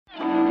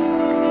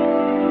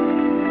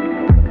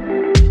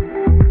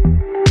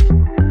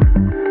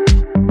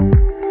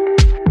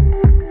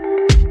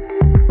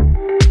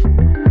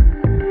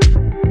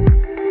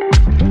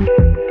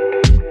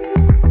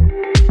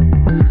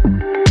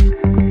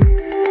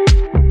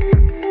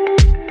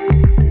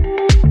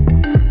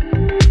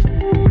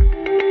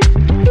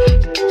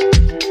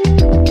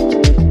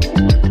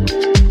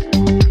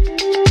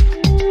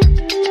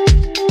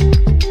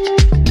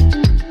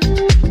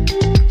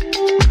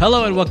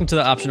welcome to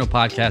the Optional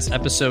Podcast,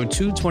 episode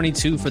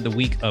 222 for the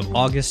week of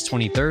August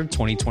 23rd,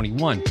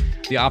 2021.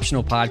 The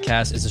Optional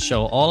Podcast is a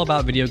show all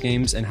about video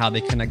games and how they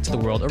connect to the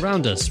world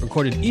around us,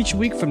 recorded each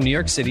week from New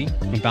York City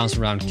and bounced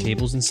around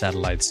cables and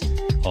satellites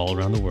all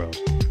around the world.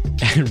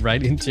 And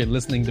right into your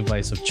listening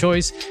device of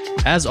choice.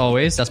 As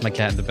always, that's my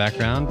cat in the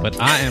background,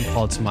 but I am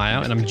Paul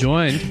Tamayo, and I'm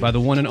joined by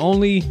the one and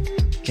only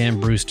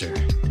Cam Brewster.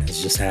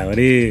 That's just how it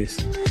is.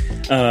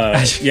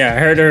 Yeah, I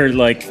heard her,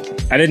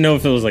 I didn't know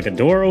if it was like a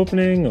door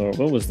opening or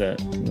what was that?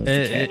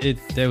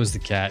 That was the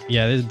cat.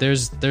 Yeah,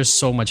 there's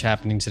so much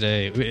happening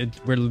today.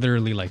 We're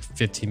literally like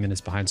 15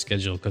 minutes behind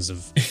schedule because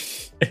of a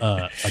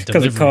delivery.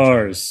 Because of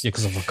cars. Yeah,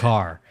 because of a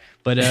car.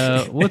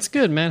 But what's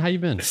good, man? How you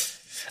been?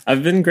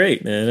 I've been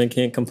great, man. I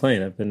can't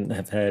complain.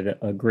 I've had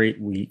a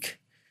great week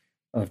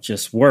of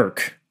just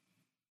work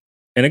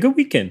and a good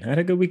weekend. I had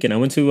a good weekend. I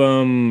went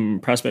to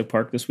Prospect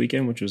Park this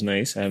weekend, which was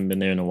nice. I haven't been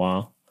there in a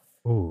while.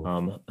 Ooh.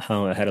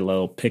 I had a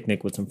little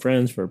picnic with some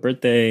friends for a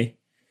birthday.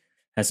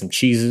 Had some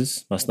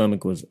cheeses. My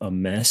stomach was a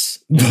mess,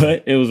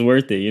 but it was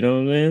worth it. You know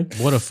what I'm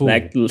saying? What a fool!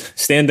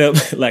 Stand up,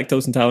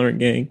 lactose intolerant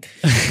gang.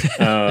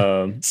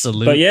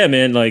 Salute. But yeah,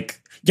 man.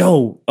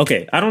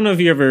 Okay. I don't know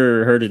if you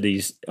ever heard of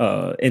these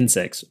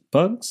insects,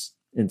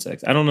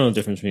 insects. I don't know the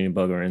difference between a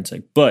bug or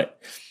insect. But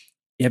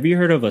have you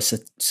heard of a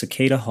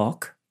cicada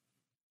hawk?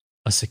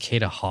 A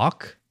cicada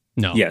hawk?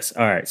 No. Yes.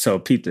 All right. So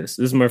peep this.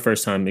 This is my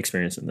first time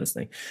experiencing this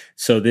thing.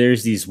 So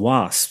there's these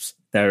wasps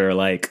that are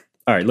like,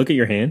 all right, look at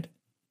your hand.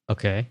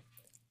 Okay.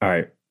 All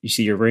right. You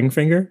see your ring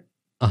finger?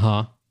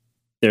 Uh-huh.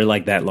 They're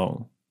like that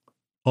long.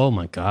 Oh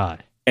my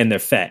God. And they're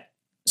fat.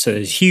 So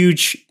there's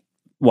huge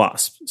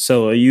wasps.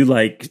 So are you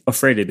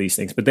afraid of these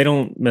things? But they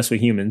don't mess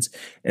with humans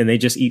and they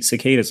just eat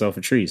cicadas off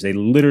of trees. They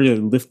literally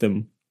lift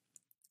them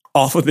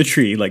off of the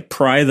tree,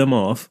 pry them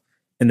off,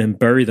 and then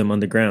bury them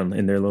underground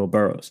in their little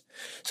burrows.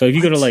 So if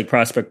you go to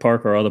Prospect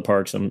Park or other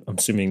parks, I'm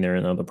assuming they're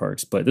in other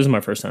parks, but this is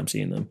my first time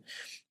seeing them.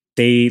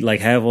 They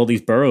have all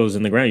these burrows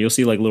in the ground. You'll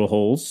see little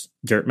holes,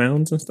 dirt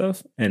mounds and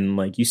stuff.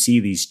 And you see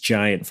these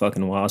giant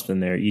fucking wasps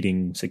in there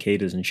eating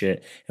cicadas and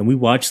shit. And we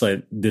watched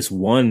this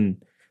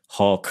one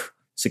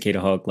cicada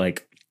hawk,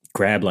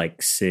 grab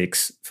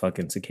 6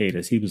 fucking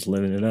cicadas. He was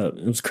living it up.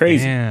 It was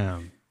crazy.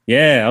 Damn.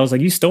 Yeah, I was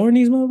like, you storing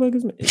these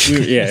motherfuckers?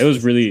 Yeah, it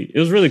was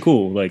really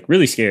cool.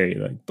 Really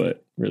scary,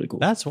 but really cool.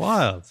 That's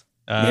wild.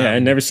 Yeah,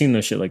 I'd never seen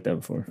no shit like that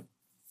before.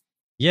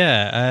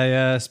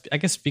 Yeah, I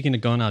guess speaking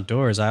of going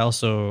outdoors, I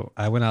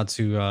went out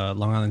to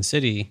Long Island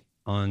City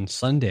on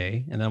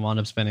Sunday, and then wound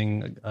up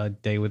spending a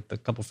day with a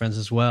couple friends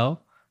as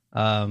well.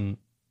 Shout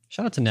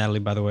out to Natalie,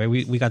 by the way.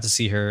 We got to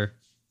see her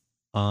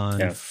on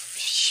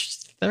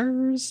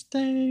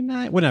Thursday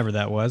night, whenever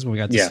that was, when we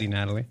got to see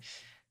Natalie.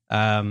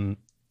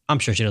 I'm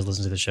sure she does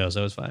listen to the show,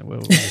 so it's fine. We're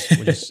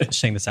just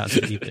saying this out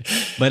to the ether.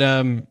 But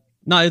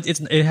no,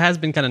 it has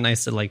been kind of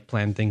nice to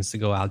plan things to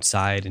go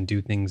outside and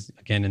do things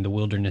again in the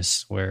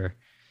wilderness where,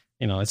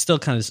 it's still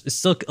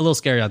a little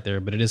scary out there,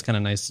 but it is kind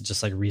of nice to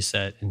just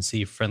reset and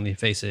see friendly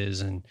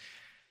faces and,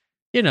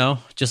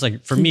 just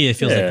for me, it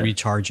feels like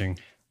recharging.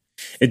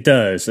 It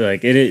does.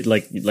 It is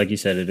like you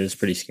said, it is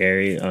pretty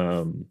scary.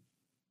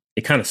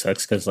 It kind of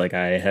sucks because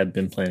I had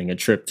been planning a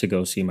trip to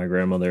go see my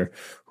grandmother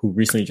who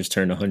recently just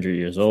turned 100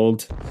 years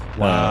old.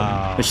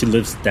 Wow. But she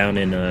lives down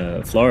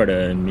in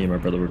Florida, and me and my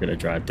brother were going to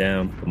drive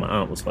down. But my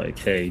aunt was like,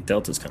 hey,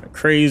 Delta's kind of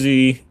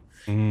crazy.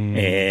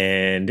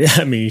 And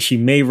I mean, she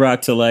may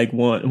rock to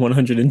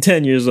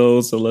 110 years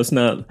old, so let's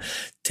not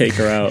take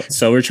her out.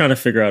 So we're trying to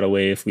figure out a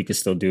way if we could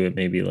still do it,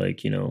 maybe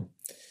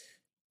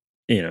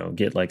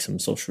get some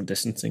social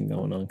distancing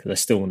going on because I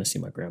still want to see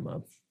my grandma.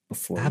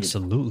 Before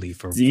absolutely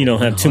you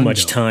don't have too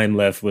much time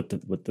left with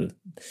the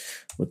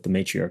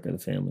matriarch of the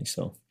family,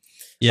 so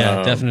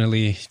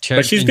definitely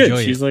but she's good.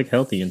 She's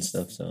healthy and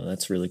stuff, so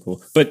that's really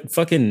cool. But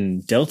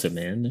fucking Delta,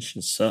 man, this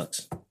shit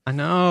sucks. I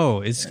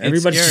know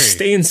everybody scary. Just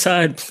stay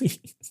inside, please.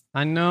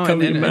 I know.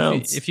 Cover and your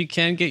mouths. If you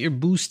can get your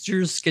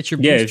boosters, get your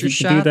if booster you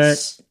shots. can do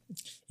that.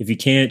 If you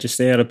can't, just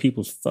stay out of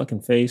people's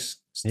fucking face.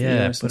 Put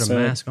inside. A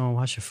mask on,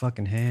 wash your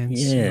fucking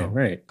hands. Yeah,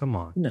 right. Come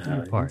on, do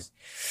your part.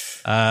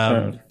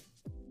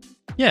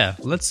 Yeah,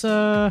 let's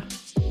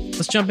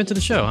jump into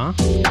the show, huh?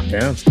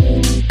 Yeah.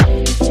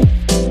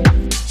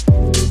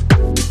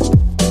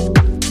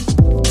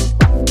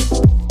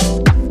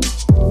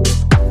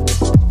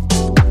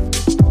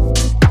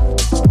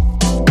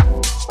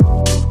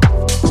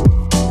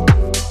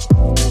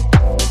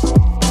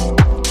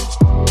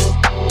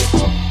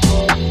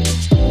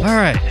 All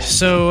right,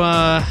 so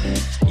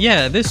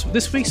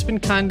this week's been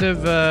kind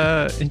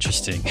of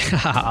interesting.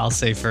 I'll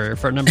say for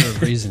a number of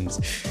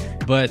reasons,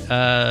 but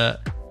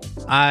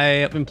I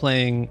have been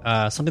playing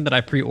something that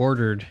I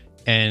pre-ordered,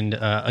 and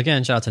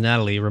again, shout out to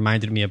Natalie,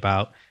 reminded me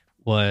about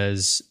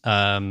was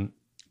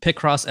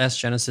Picross S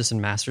Genesis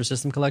and Master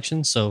System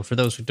collection. So for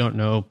those who don't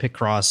know,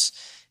 Picross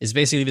is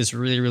basically this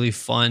really, really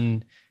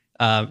fun,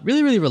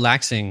 really, really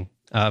relaxing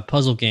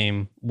puzzle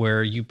game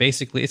where you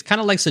basically, it's kind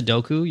of like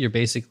Sudoku. You're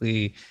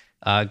basically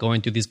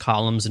going through these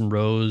columns and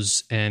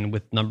rows, and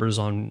with numbers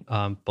on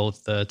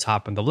both the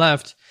top and the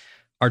left,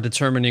 are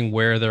determining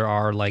where there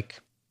are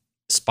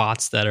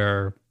spots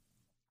that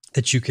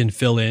you can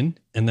fill in,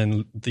 and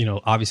then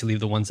obviously leave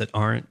the ones that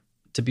aren't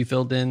to be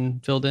filled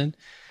in.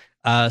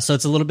 So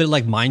it's a little bit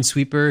like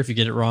Minesweeper. If you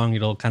get it wrong,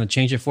 it'll kind of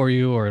change it for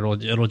you, or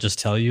it'll just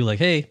tell you like,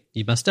 "Hey,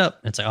 you messed up."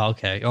 And it's like, "Oh,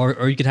 okay."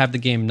 Or you could have the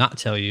game not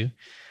tell you.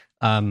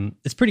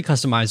 It's pretty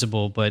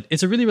customizable, but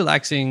it's a really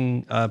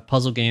relaxing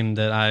puzzle game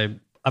that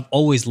I've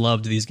always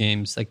loved these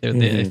games. Like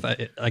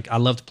I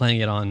loved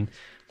playing it on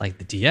like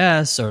the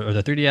DS or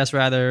the 3DS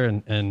rather,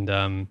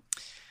 and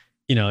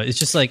it's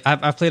just like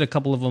I've played a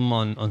couple of them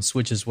on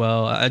Switch as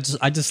well. I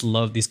just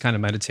love these kind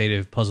of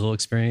meditative puzzle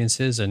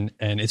experiences, and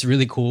it's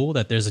really cool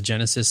that there's a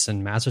Genesis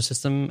and Master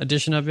System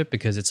edition of it,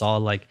 because it's all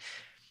like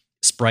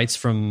sprites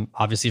from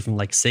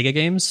like Sega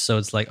games. So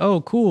it's like,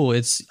 oh, cool.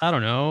 It's, I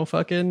don't know,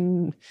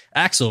 fucking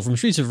Axel from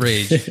Streets of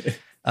Rage.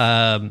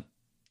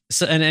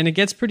 So and it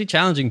gets pretty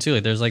challenging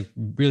too. There's like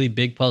really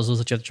big puzzles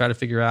that you have to try to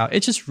figure out.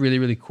 It's just really,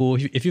 really cool.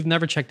 If you've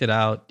never checked it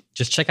out,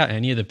 just check out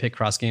any of the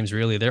Picross games.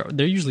 Really,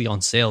 they're usually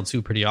on sale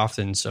too, pretty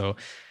often. So,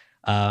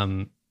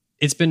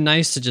 it's been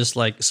nice to just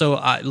like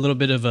a little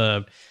bit of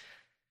a,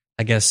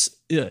 I guess,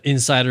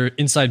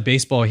 inside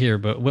baseball here.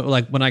 But when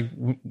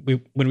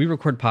we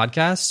record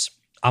podcasts,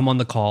 I'm on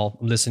the call,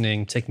 I'm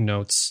listening, taking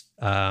notes.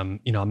 I'm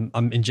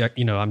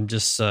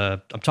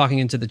talking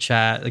into the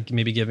chat, like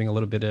maybe giving a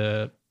little bit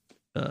of.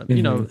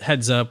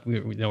 Heads up,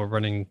 we're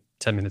running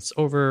 10 minutes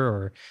over,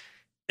 or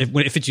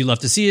if it's You Love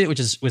to See It, which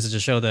is a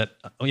show that,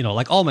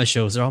 like all my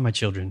shows, they're all my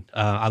children.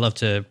 I love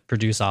to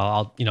produce.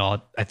 I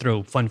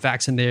throw fun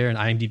facts in there and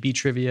IMDb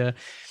trivia,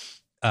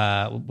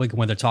 like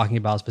when they're talking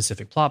about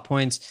specific plot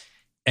points.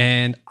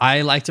 And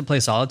I like to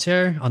play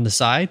solitaire on the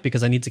side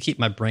because I need to keep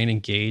my brain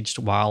engaged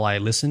while I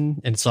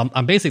listen. And so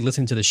I'm basically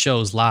listening to the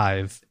shows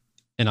live,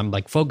 and I'm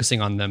like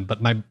focusing on them,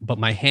 but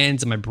my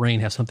hands and my brain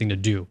have something to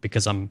do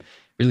because I'm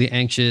really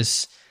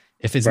anxious.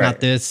 If it's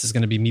not this, it's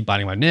going to be me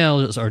biting my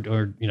nails or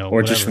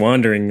whatever. Just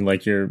wandering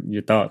like your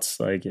thoughts,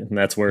 like, and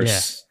that's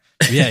worse.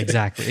 Yeah,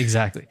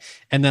 exactly.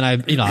 And then I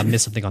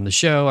missed something on the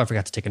show. I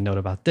forgot to take a note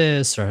about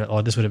this,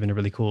 or this would have been a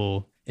really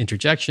cool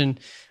interjection.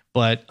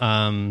 But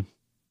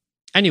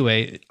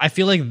anyway, I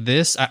feel like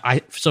this.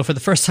 So for the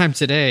first time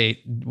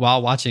today,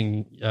 while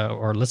watching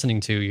or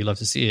listening to You Love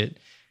to See It,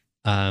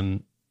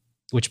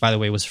 which by the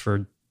way was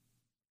for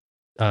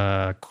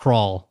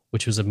Crawl,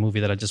 which was a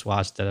movie that I just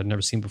watched that I've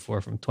never seen before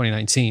from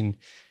 2019.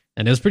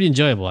 And it was pretty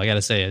enjoyable. I got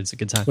to say, it's a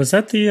good time. Was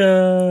that the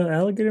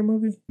alligator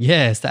movie?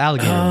 Yeah, it's the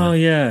alligator one.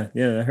 Yeah.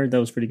 I heard that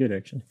was pretty good,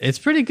 actually. It's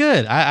pretty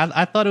good.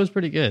 I thought it was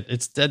pretty good.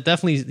 It's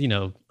definitely,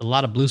 a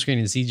lot of blue screen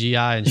and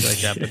CGI and shit like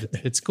that,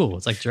 but it's cool.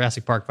 It's like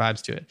Jurassic Park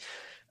vibes to it.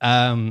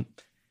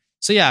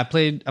 So yeah,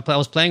 I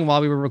was playing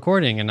while we were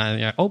recording, and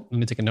let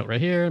me take a note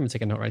right here. Let me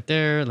take a note right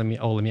there. Let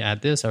me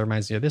add this. That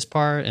reminds me of this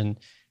part. And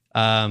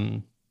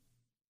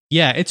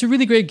yeah, it's a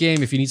really great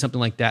game if you need something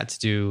like that to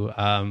do.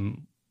 I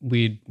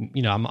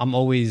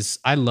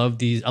love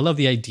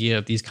the idea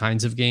of these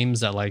kinds of games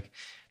that like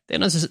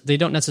they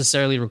don't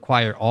necessarily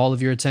require all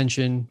of your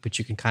attention, but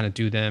you can kind of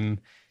do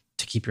them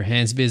to keep your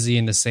hands busy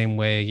in the same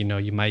way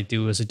you might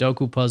do a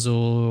Sudoku puzzle,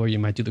 or you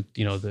might do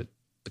the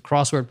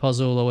crossword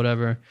puzzle or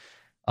whatever.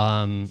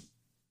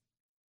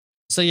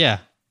 So yeah,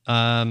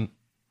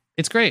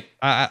 it's great.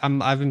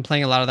 I've been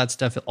playing a lot of that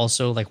stuff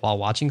also, like while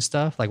watching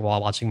stuff, like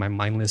while watching my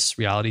mindless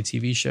reality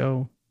TV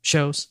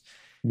shows.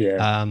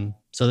 Yeah.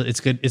 So it's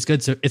good. It's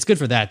good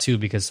for that too,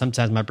 because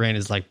sometimes my brain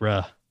is like,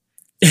 bruh,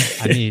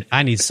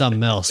 I need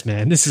something else,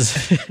 man. This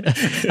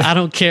is, I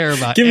don't care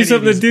about. Give me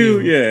something to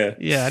do.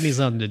 People. Yeah. I need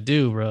something to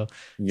do, bro.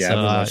 Yeah. So, I've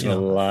been watching a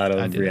lot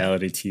of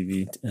reality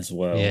TV as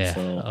well. Yeah.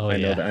 So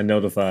I know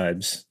the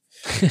vibes.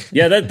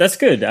 Yeah, that's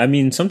good. I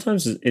mean,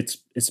 sometimes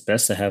it's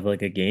best to have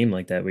like a game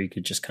like that where you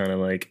could just kind of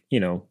like,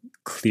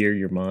 clear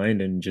your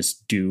mind and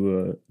just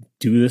do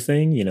the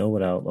thing,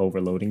 without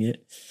overloading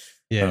it.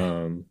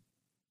 Yeah.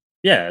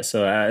 Yeah,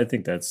 so I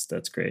think that's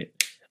great.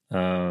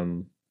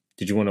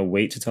 Did you want to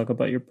wait to talk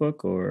about your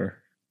book, or?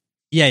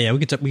 Yeah,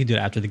 we could do it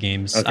after the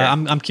games. Okay.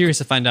 I'm curious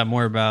to find out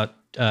more about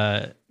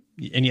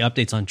any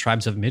updates on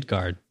Tribes of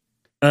Midgard.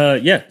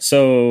 Yeah.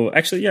 So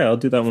actually, I'll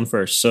do that one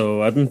first.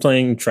 So I've been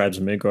playing Tribes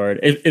of Midgard.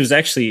 It was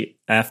actually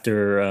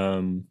after.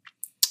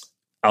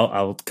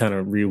 I'll kind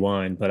of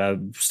rewind, but I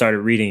started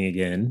reading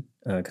again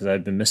because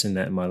I've been missing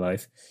that in my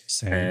life.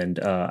 Same. And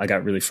I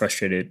got really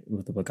frustrated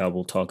with the book I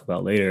will talk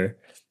about later.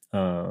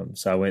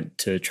 So I went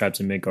to Tribes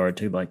of Midgard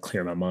to like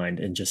clear my mind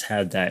and just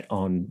had that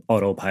on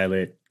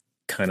autopilot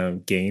kind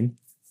of game.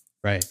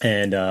 Right.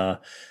 And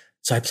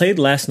so I played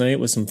last night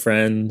with some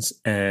friends,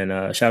 and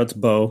shout out to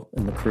Bo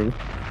and the crew.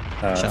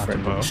 Shout out to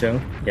Bo.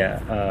 Show.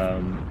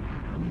 Yeah.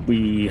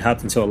 We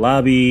hopped into a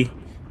lobby,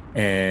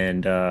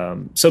 and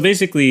so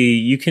basically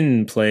you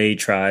can play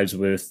tribes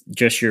with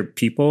just your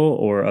people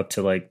or up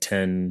to like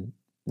 10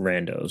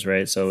 randos,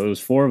 right? So it was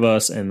 4 of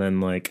us and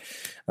then like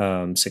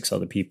 6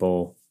 other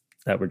people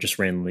that were just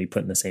randomly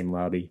put in the same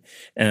lobby.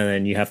 And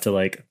then you have to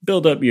like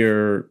build up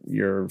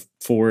your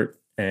fort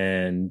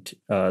and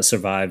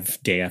survive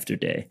day after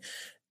day.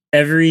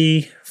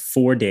 Every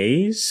 4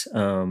 days,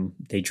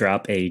 they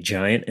drop a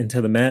giant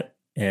into the map,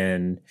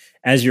 And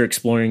as you're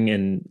exploring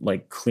and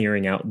like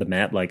clearing out the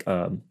map, like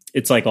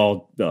it's like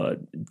all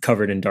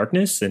covered in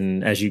darkness,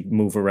 and as you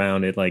move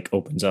around, it like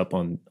opens up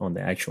on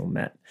the actual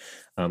map,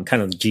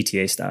 kind of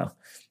GTA style.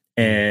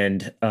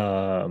 And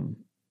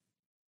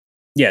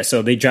yeah,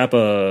 so they drop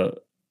a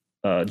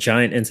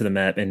giant into the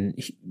map, and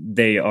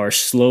they are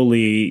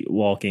slowly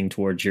walking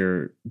towards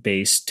your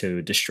base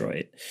to destroy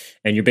it.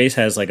 And your base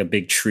has like a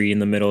big tree in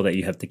the middle that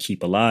you have to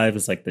keep alive.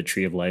 It's like the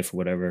tree of life or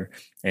whatever.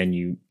 And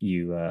you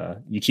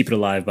keep it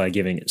alive by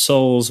giving it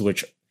souls,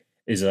 which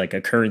is like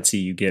a currency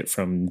you get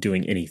from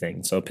doing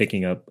anything. So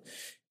picking up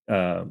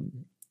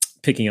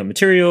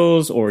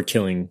materials or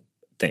killing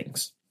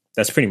things.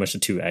 That's pretty much the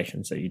two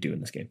actions that you do in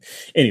this game.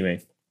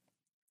 Anyway.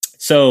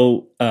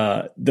 So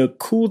the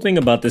cool thing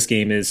about this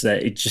game is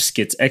that it just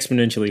gets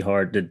exponentially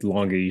hard the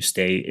longer you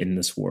stay in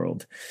this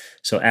world.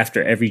 So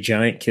after every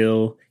giant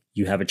kill,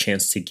 you have a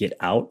chance to get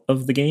out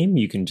of the game.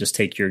 You can just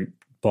take your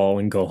ball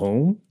and go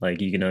home.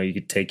 Like, you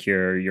could take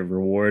your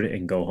reward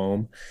and go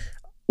home,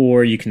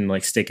 or you can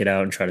like stick it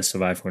out and try to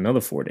survive for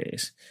another 4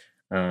 days.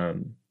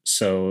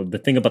 So the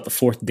thing about the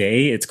fourth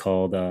day, it's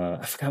called,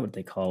 I forgot what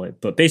they call it,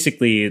 but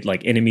basically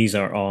like enemies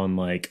are on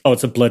like,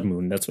 it's a blood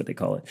moon. That's what they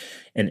call it.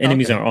 And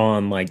enemies are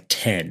on like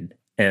 10,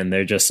 and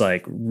they're just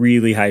like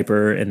really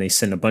hyper, and they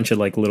send a bunch of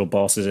like little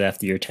bosses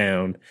after your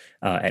town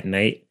at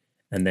night.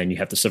 And then you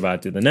have to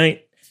survive through the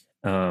night.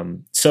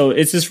 So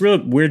it's this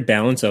real weird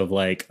balance of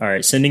like, all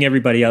right, sending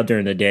everybody out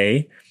during the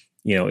day,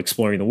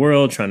 exploring the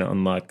world, trying to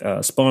unlock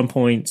spawn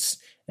points,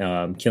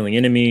 killing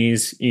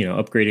enemies,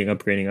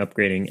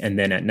 upgrading. And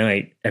then at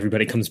night,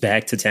 everybody comes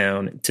back to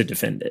town to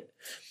defend it.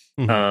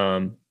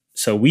 Mm-hmm.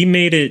 So we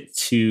made it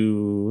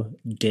to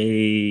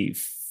day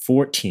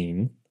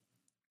 14.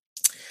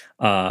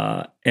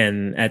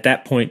 And at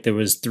that point, there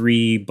was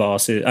three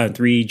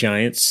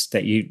giants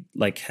that you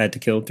like had to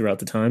kill throughout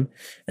the time.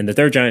 And the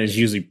third giant is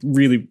usually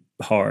really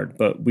hard,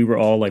 but we were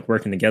all like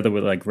working together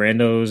with like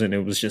randos, and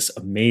it was just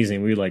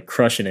amazing. We were like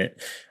crushing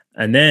it.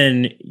 And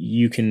then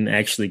you can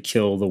actually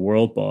kill the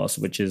world boss,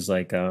 which is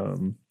like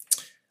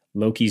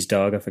Loki's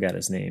dog. I forgot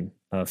his name.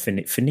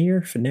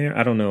 Fenrir.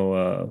 I don't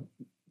know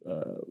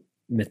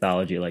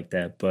mythology like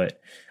that,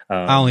 but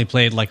I only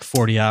played like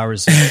 40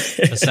 hours of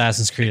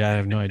Assassin's Creed. I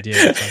have no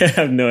idea. I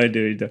have no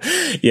idea.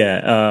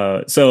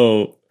 Yeah.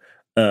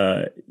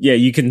 Yeah,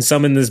 you can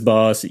summon this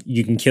boss.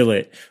 You can kill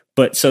it.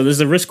 But so there's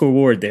a risk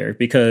reward there,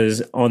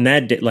 because on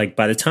that day, like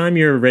by the time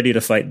you're ready to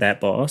fight that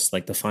boss,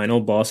 like the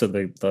final boss of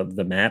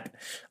the map,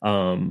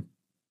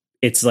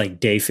 it's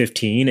like day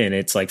 15, and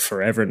it's like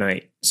forever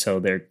night. So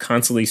they're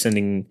constantly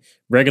sending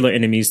regular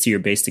enemies to your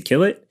base to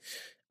kill it.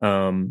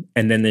 And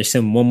then they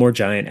send one more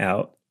giant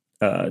out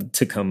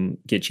to come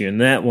get you.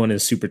 And that one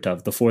is super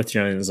tough. The fourth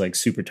giant is like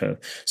super tough.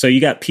 So you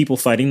got people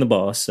fighting the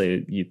boss. So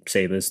you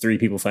say there's 3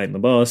 people fighting the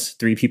boss,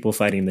 3 people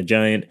fighting the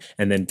giant,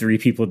 and then 3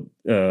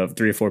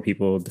 or 4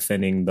 people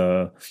defending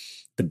the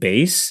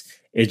base.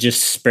 It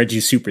just spreads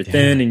you super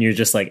thin, and you're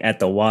just like at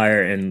the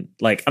wire. And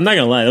like, I'm not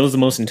gonna lie, that was the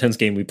most intense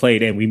game we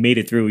played, and we made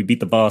it through. We beat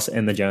the boss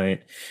and the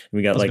giant. And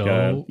we got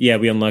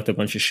we unlocked a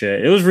bunch of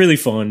shit. It was really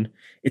fun.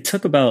 It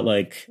took about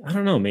like, I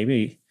don't know,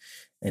 maybe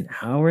an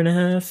hour and a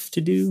half to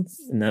do,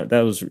 and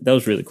that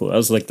was really cool. That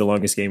was like the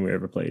longest game we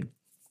ever played.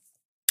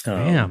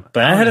 Damn,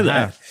 but I had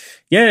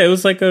it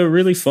was like a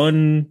really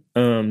fun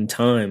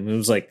time. It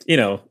was like,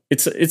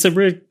 it's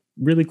a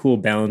really cool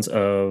balance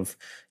of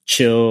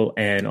chill,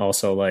 and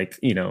also like,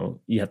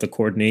 you have to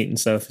coordinate and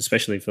stuff,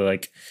 especially for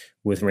like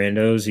with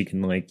randos. You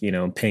can like,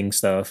 ping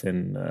stuff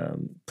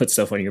and put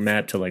stuff on your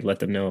map to like let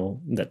them know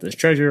that there's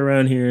treasure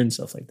around here and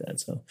stuff like that.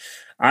 So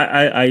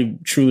I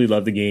truly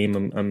love the game.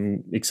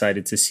 I'm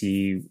excited to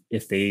see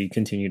if they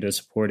continue to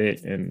support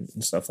it and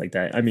stuff like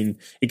that. I mean,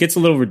 it gets a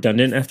little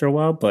redundant after a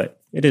while,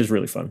 but it is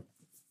really fun.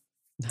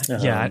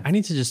 Yeah, I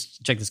need to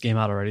just check this game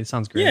out already. It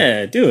sounds great.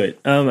 Yeah, do it.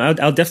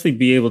 I'll definitely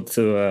be able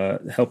to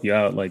help you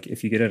out. Like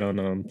if you get it on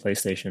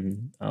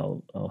PlayStation,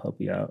 I'll help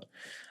you out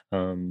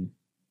and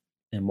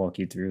walk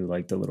you through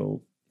like the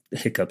little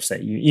hiccups that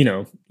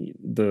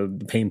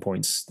the pain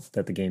points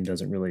that the game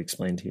doesn't really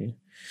explain to you.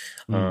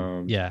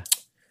 Yeah.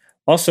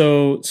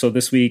 Also, so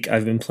this week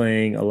I've been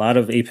playing a lot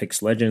of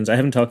Apex Legends. I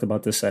haven't talked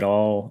about this at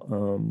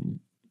all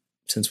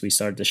since we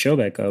started the show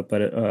back up,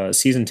 but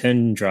season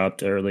 10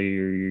 dropped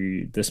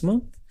earlier this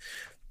month,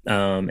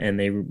 and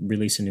they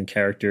released a new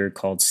character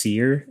called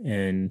Seer,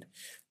 and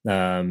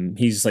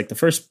he's like the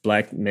first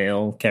black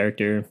male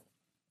character,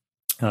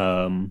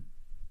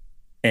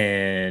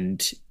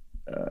 and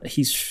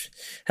he's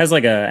has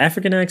like a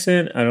African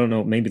accent. I don't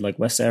know, maybe like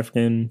West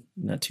African,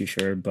 not too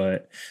sure,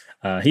 but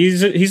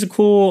he's a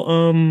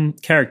cool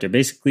character.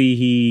 Basically,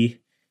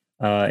 he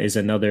is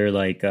another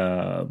like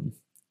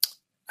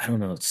I don't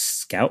know,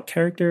 scout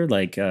character.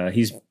 Like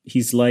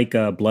he's like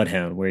a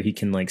bloodhound, where he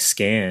can like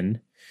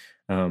scan.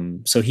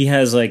 So he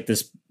has like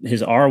his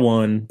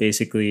R1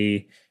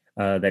 basically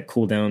that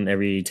cooldown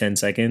every 10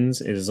 seconds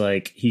is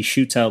like he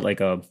shoots out like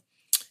a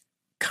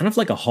kind of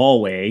like a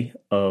hallway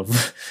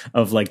of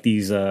of like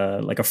these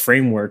like a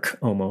framework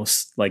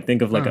almost. Like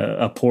think of like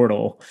a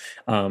portal,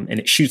 and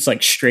it shoots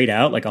like straight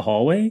out like a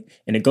hallway,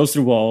 and it goes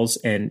through walls.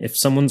 And if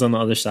someone's on the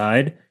other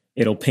side,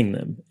 it'll ping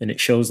them, and it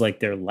shows like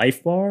their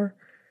life bar,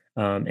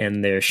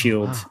 and their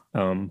shield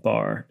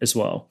bar as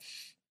well.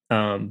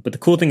 But the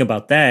cool thing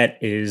about that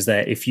is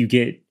that if you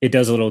get, it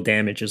does a little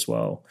damage as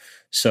well.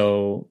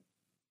 So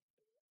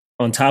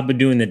on top of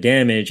doing the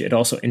damage, it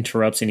also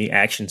interrupts any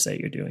actions that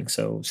you're doing.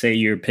 So say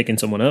you're picking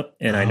someone up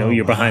and I know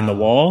you're behind the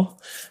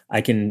wall,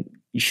 I can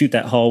shoot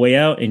that hallway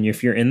out, and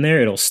if you're in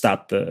there, it'll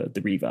stop the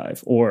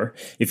revive. Or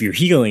if you're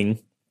healing,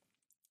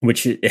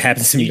 which it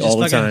happens to me all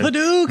the time.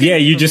 Yeah,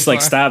 you just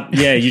like stop.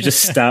 Yeah, you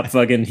just stop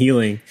fucking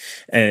healing.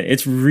 And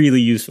it's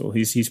really useful.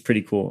 He's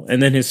pretty cool. And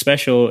then his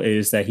special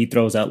is that he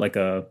throws out like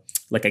a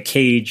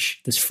cage,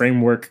 this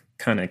framework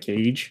kind of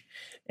cage.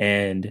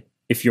 And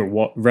if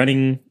you're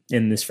running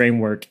in this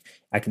framework,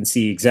 I can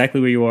see exactly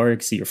where you are. I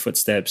can see your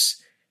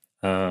footsteps.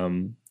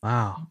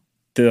 Wow.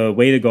 The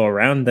way to go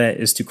around that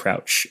is to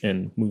crouch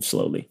and move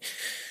slowly.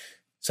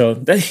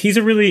 So he's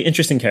a really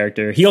interesting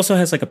character. He also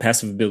has like a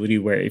passive ability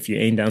where if you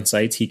aim down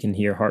sights, he can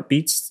hear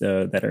heartbeats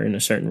that are in a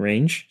certain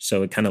range.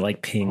 So it kind of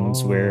like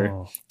pings where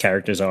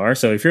characters are.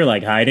 So if you're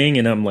like hiding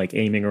and I'm like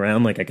aiming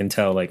around, like I can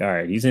tell like, all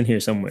right, he's in here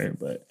somewhere.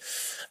 But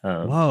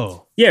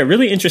yeah,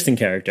 really interesting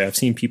character. I've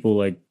seen people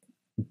like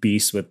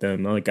beast with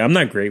them. Like I'm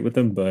not great with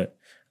them, but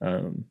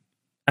I'm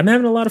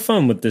having a lot of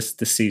fun with this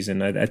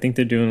season. I think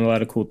they're doing a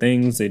lot of cool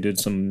things. They did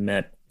some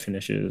map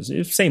finishes.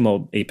 It's same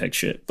old Apex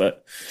shit,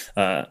 but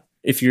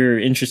if you're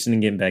interested in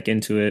getting back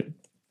into it,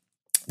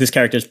 this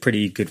character is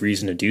pretty good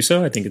reason to do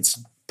so. I think it's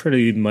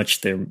pretty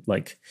much their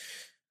like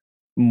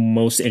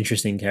most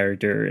interesting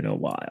character in a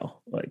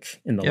while, like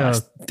in the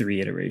last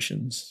 3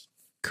 iterations.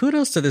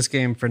 Kudos to this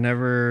game for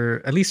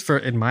never, at least for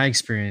in my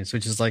experience,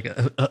 which is like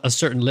a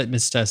certain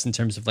litmus test in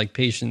terms of like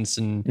patience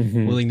and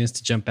willingness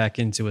to jump back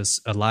into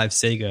a live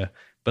Sega.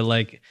 But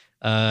like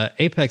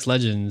Apex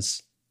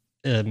Legends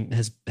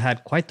has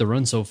had quite the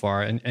run so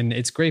far, and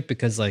it's great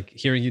because like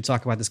hearing you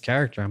talk about this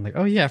character, I'm like,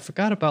 oh yeah, I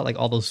forgot about like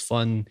all those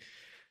fun,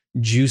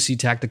 juicy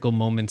tactical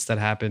moments that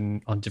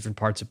happen on different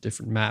parts of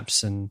different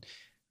maps, and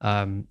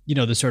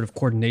the sort of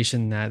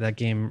coordination that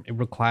game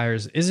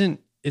requires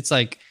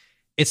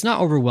it's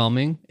not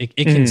overwhelming. It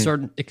can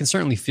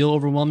certainly feel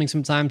overwhelming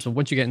sometimes, but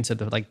once you get into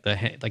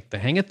the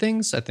hang of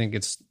things, I think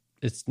it's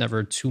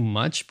never too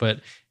much.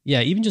 But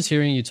yeah, even just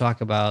hearing you talk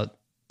about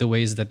the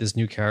ways that this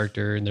new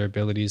character and their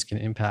abilities can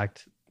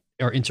impact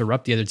or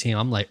interrupt the other team,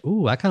 I'm like,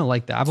 ooh, I kind of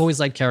like that. I've always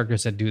liked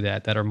characters that do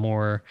that are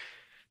more,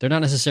 they're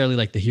not necessarily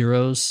like the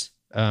heroes.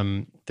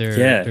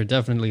 They're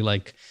definitely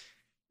like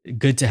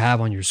good to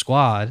have on your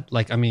squad.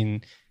 Like, I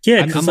mean,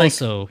 I'm like,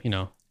 also,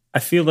 I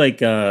feel like,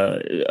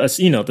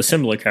 the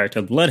similar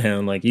character,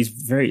 Bloodhound, like he's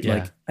very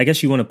like, I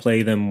guess you want to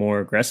play them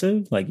more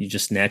aggressive. Like you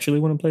just naturally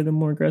want to play them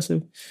more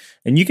aggressive.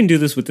 And you can do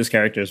this with this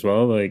character as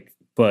well. Like,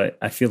 but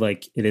I feel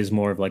like it is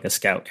more of like a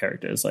scout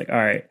character. It's like, all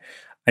right,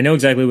 I know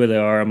exactly where they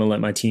are. I'm going to let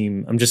my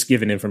team, I'm just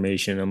giving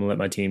information. I'm going to let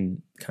my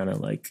team kind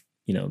of like,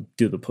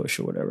 do the push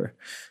or whatever.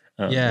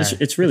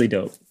 It's really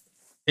dope.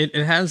 It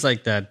has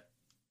like that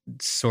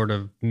sort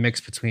of mix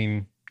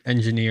between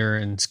engineer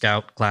and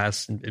scout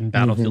class in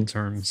Battlefield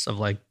terms of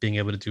like being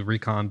able to do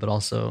recon, but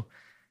also,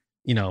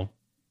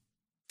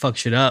 fuck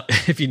shit up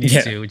if you need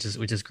to, which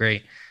is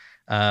great.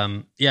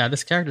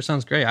 This character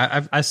sounds great.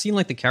 I've seen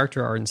like the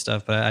character art and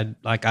stuff, but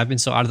I've been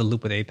so out of the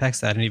loop with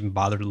Apex that I didn't even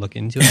bother to look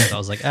into it. I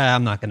was like,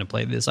 I'm not going to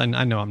play this. I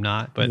know I'm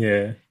not, but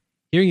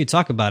hearing you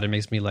talk about it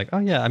makes me like, oh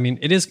yeah. I mean,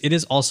 it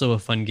is also a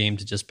fun game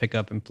to just pick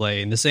up and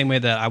play in the same way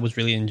that I was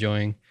really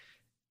enjoying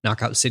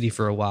Knockout City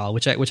for a while,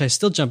 which I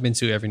still jump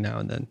into every now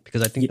and then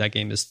because I think that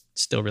game is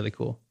still really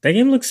cool. That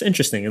game looks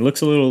interesting. It looks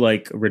a little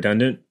like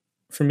redundant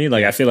for me.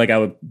 Like I feel like I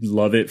would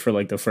love it for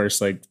like the first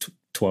like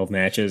 12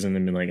 matches and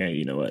then be like, hey,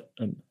 you know what?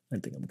 I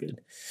think I'm good.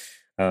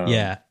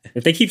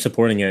 If they keep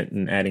supporting it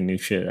and adding new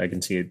shit, I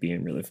can see it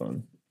being really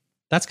fun.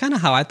 That's kind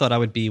of how I thought I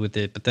would be with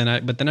it, but then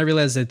I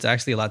realized it's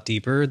actually a lot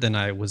deeper than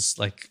I was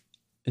like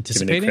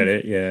anticipating. Giving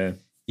it credit,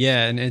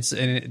 yeah, and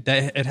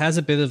it has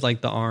a bit of like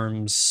the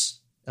ARMS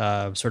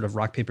sort of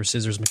rock paper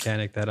scissors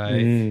mechanic that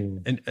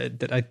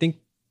I think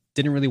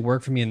didn't really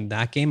work for me in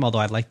that game. Although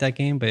I liked that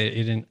game, but I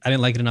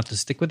didn't like it enough to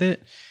stick with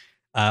it.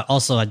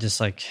 Also, I just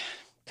like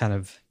kind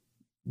of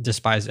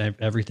despise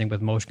everything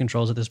with motion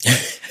controls at this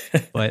point.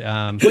 but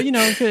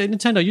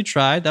Nintendo, you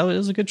tried. It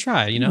was a good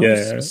try. It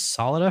was a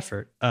solid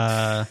effort.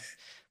 Knockout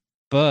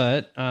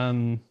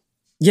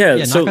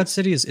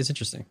City is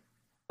interesting.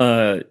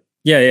 It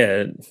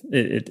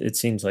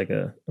seems like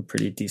a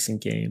pretty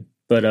decent game.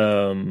 But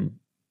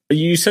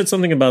you said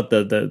something about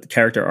the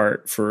character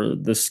art for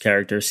this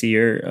character,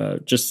 Seer.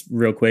 Just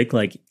real quick,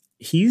 like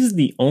he's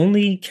the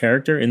only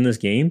character in this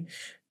game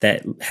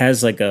that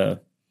has like a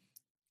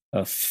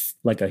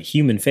like a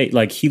human face.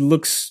 Like he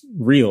looks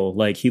real.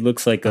 Like he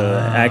looks like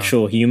a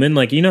actual human.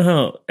 Like you know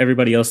how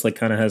everybody else like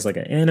kind of has like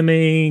an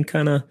anime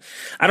kind of.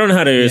 I don't know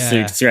how to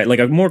describe. Like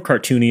a more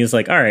cartoony is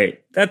like, all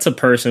right, that's a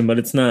person, but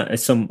it's not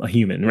a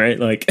human, right?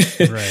 Like,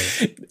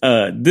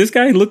 right. This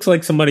guy looks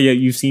like somebody that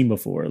you've seen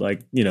before.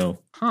 Like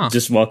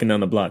just walking down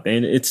the block,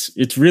 and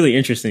it's really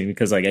interesting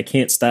because like I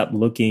can't stop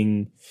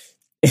looking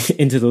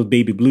into those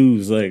baby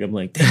blues. Like I'm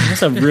like, damn,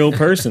 that's a real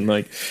person.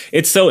 Like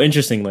it's so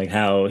interesting like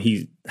how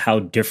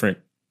different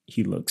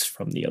he looks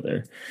from the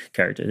other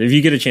characters. If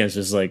you get a chance,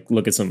 just like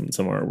look at some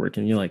artwork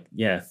and you're like,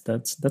 yeah,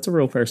 that's a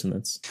real person.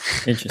 That's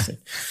interesting.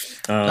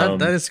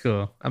 That is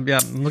cool. I'm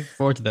looking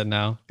forward to that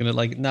now. I'm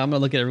gonna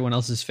look at everyone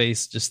else's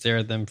face, just stare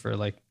at them for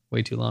like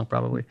way too long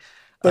probably.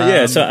 But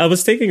yeah, so I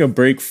was taking a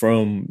break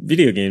from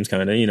video games,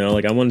 kind of,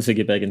 like I wanted to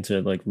get back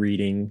into like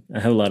reading. I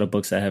have a lot of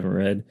books I haven't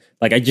read.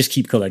 Like I just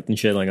keep collecting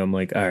shit. Like I'm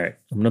like, all right,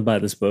 I'm going to buy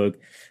this book.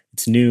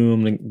 It's new.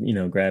 I'm going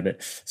to, grab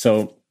it.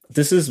 So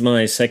this is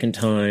my second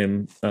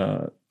time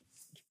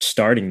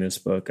starting this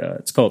book.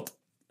 It's called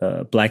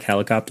Black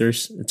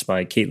Helicopters. It's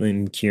by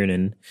Caitlin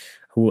Kiernan,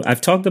 who I've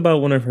talked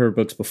about one of her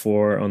books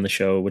before on the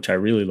show, which I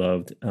really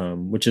loved,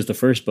 which is the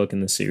first book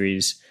in the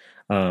series.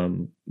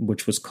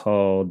 Which was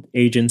called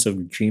Agents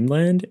of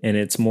Dreamland, and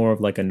it's more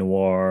of like a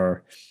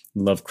noir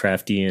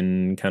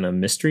Lovecraftian kind of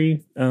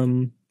mystery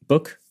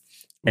book.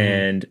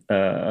 And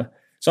so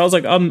I was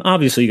like, I'm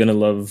obviously gonna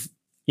love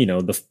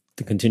the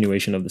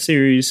continuation of the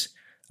series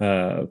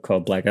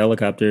called Black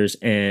Helicopters,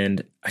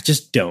 and I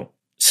just don't.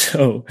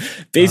 So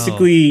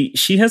basically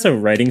she has a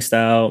writing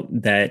style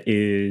that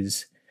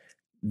is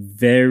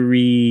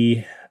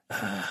very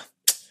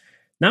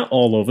not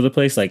all over the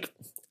place. Like,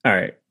 all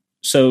right,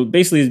 so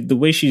basically the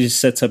way she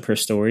sets up her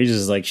stories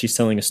is like she's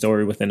telling a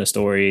story within a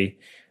story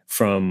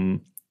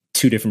from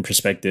two different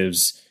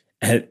perspectives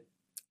at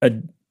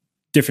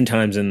different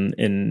times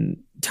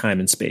in time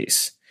and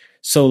space.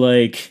 So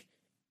like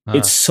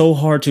it's so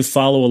hard to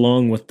follow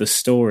along with the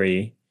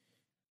story.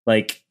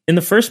 Like in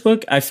the first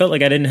book, I felt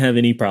like I didn't have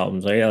any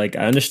problems. Right? Like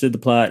I understood the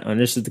plot, I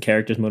understood the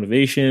characters'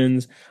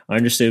 motivations, I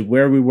understood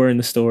where we were in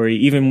the story,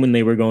 even when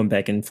they were going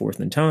back and forth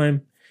in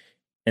time.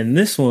 And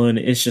this one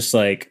is just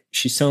like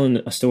she's telling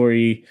a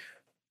story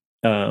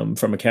from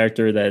a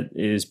character that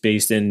is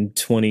based in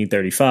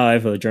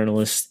 2035, a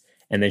journalist.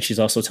 And then she's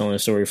also telling a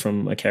story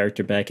from a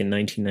character back in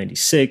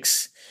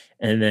 1996.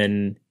 And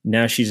then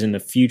now she's in the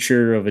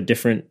future of a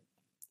different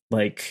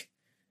like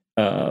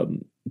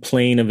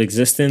plane of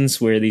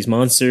existence where these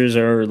monsters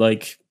are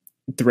like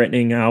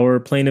threatening our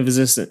plane of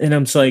existence. And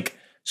I'm just like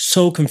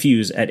so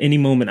confused. At any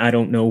moment, I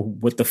don't know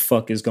what the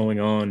fuck is going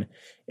on.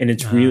 And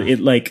it's really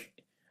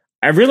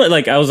I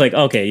really I was like,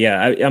 okay, yeah,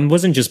 I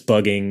wasn't just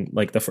bugging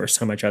like the first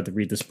time I tried to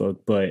read this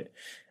book, but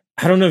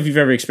I don't know if you've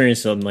ever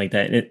experienced something like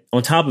that. And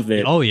on top of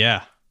it, oh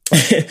yeah,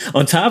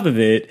 on top of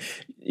it,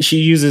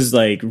 she uses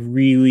like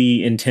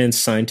really intense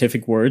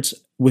scientific words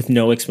with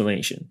no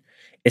explanation.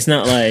 It's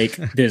not like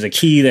there's a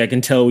key that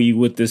can tell you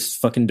what this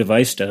fucking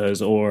device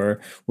does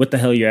or what the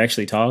hell you're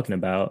actually talking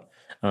about.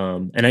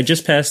 And I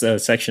just passed a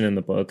section in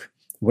the book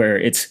where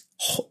it's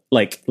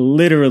like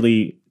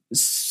literally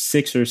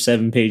 6 or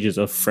 7 pages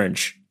of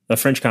French. A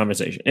French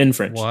conversation in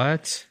French.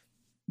 What?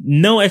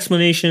 No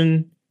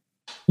explanation.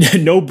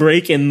 No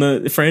break in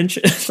the French.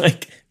 I was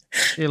like,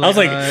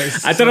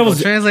 I thought I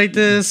was translate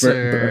this.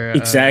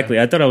 Exactly.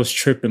 I thought I was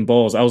tripping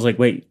balls. I was like,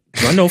 wait,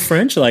 do I know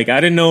French? Like,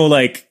 I didn't know.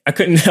 Like, I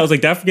couldn't. I was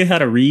like, did I forget how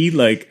to read?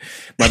 Like,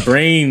 my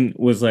brain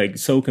was like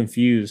so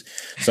confused.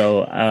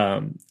 So,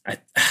 I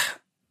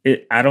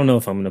don't know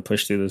if I'm going to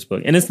push through this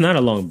book. And it's not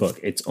a long book.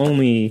 It's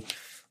only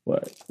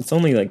It's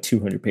only like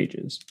 200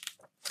 pages.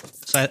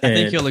 So I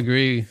think you'll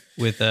agree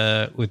with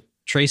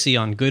Tracy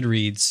on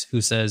Goodreads,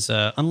 who says,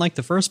 unlike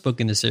the first book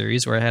in the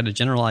series where I had a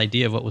general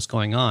idea of what was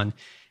going on,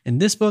 in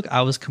this book,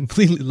 I was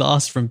completely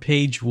lost from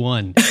page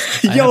 1. I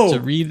have to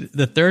read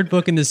the third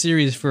book in the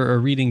series for a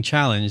reading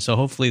challenge, so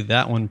hopefully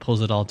that one pulls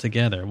it all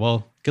together.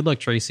 Well, good luck,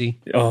 Tracy.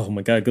 Oh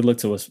my God, good luck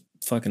to us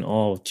fucking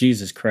all.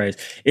 Jesus Christ.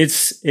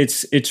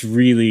 It's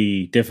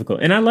really difficult.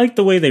 And I like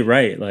the way they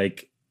write.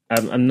 Like,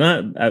 I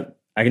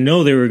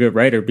know they were a good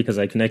writer because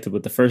I connected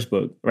with the first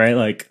book, right?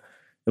 Like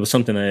it was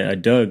something I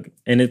dug,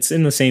 and it's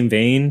in the same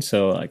vein.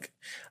 So like,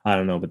 I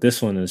don't know, but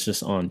this one is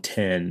just on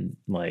 10.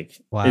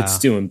 Like It's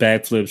doing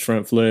backflips,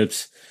 front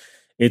flips.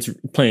 It's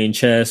playing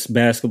chess,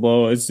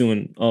 basketball. It's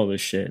doing all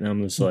this shit. And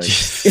I'm just like,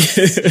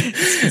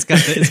 it's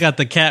got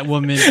the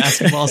Catwoman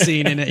basketball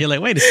scene in it. You're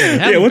like, wait a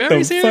second. What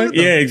the fuck?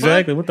 Yeah,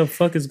 exactly. What the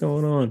fuck is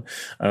going on?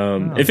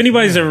 If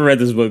anybody's ever read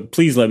this book,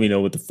 please let me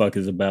know what the fuck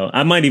is about.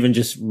 I might even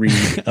just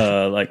read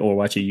or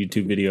watch a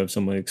YouTube video of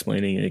someone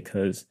explaining it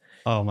because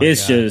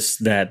it's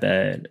just that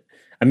bad.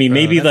 I mean,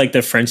 maybe like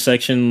the French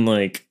section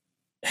like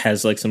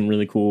has like some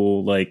really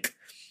cool like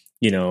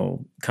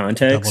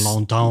context.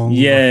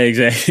 Yeah,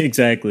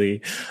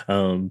 exactly.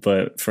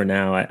 But for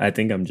now, I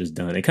think I'm just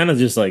done. It kind of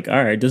just like,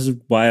 all right, this is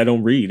why I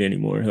don't read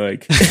anymore.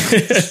 Like,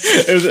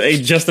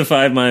 it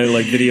justified my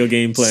like video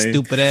game playing.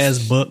 Stupid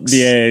ass books.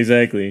 Yeah,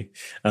 exactly.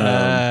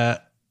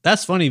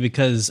 That's funny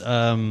because,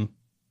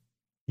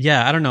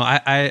 Yeah, I don't know.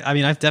 I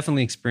mean, I've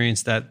definitely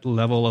experienced that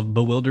level of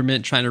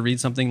bewilderment trying to read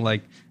something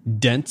like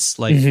dense,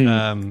 like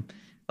even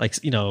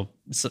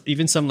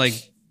some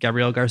like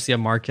Gabriel Garcia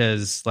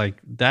Marquez,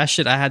 like that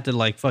shit. I had to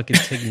like fucking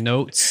take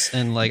notes,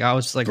 and like I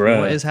was just like,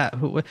 Bruh.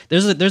 what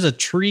is there's a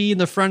tree in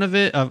the front of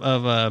it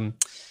of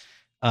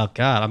oh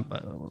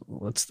god,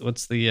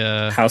 what's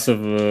the House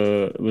of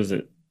was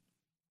it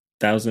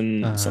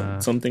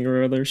something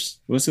or others?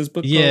 What's his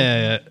book called?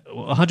 yeah,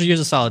 100 Years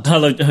of Solitude.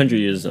 100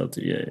 Years of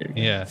Solitude.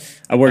 Yeah.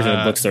 I worked in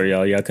a bookstore,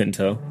 y'all couldn't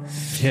tell.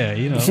 Yeah,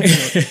 you know.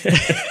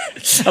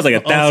 I was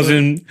like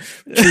 1,000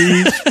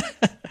 trees,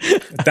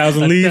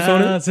 1,000 leaves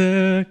on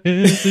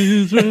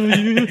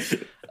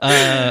it.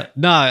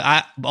 No,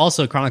 I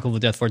also Chronicle of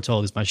the Death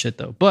Foretold is my shit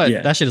though, but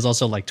Yeah. that shit is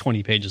also like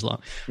 20 pages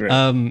long.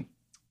 Right.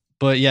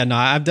 But yeah, no,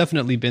 I've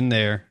definitely been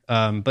there.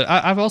 But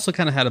I've also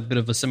kind of had a bit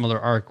of a similar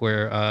arc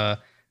where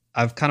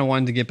I've kind of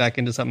wanted to get back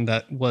into something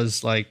that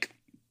was like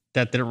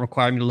that didn't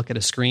require me to look at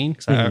a screen,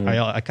 because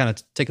I kind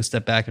of take a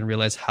step back and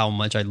realize how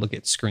much I look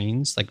at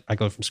screens. Like I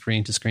go from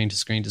screen to screen to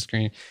screen to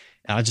screen,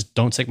 and I just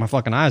don't take my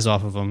fucking eyes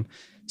off of them.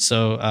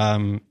 So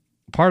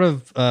part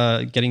of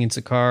getting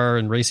into car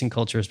and racing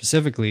culture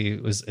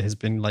specifically has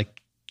been like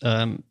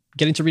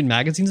getting to read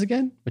magazines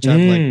again, which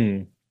I've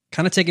like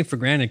kind of taken for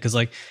granted, because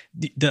like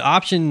the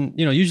option,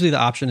 usually the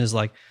option is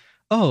like,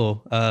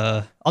 oh,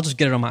 I'll just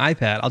get it on my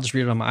iPad. I'll just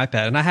read it on my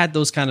iPad. And I had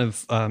those kind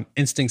of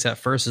instincts at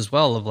first as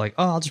well of like,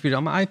 oh, I'll just read it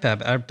on my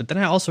iPad. But then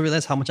I also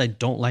realized how much I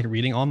don't like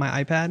reading on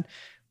my iPad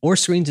or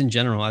screens in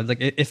general. I like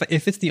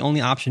if it's the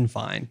only option,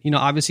 fine.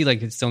 Obviously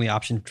like it's the only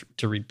option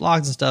to read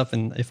blogs and stuff.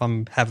 And if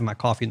I'm having my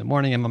coffee in the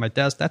morning, I'm on my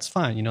desk, that's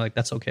fine. Like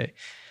that's okay.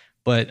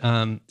 But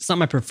it's not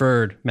my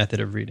preferred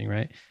method of reading,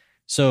 right?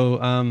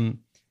 So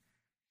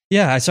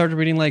yeah, I started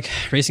reading like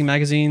racing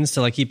magazines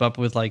to like keep up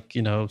with like,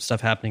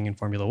 stuff happening in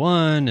Formula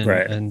One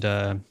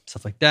and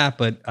stuff like that.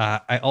 But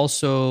I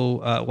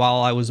also,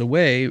 while I was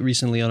away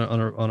recently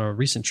on a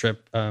recent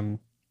trip to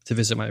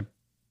visit my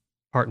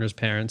partner's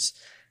parents,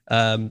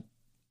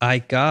 I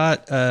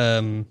got,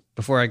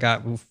 before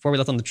we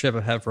left on the trip,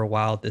 I had for a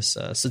while this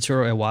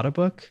Satoru Iwata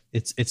book.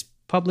 It's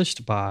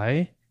published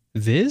by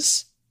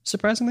Viz,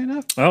 surprisingly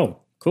enough. Oh,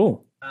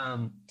 cool.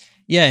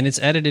 Yeah, and it's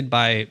edited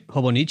by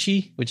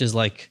Hobonichi, which is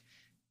like,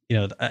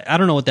 I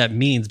don't know what that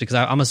means, because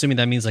I'm assuming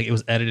that means like it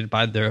was edited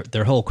by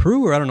their whole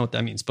crew, or I don't know what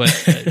that means. But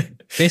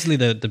basically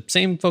the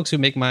same folks who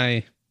make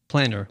my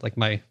planner, like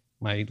my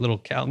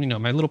little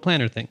my little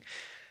planner thing.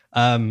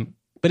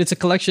 But it's a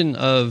collection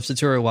of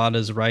Satoru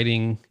Iwata's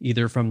writing,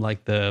 either from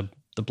like the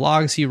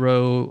blogs he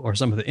wrote or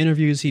some of the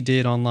interviews he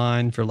did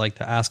online for like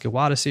the Ask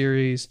Iwata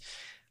series.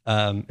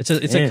 It's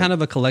a kind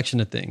of a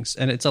collection of things,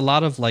 and it's a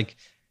lot of like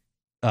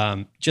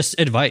just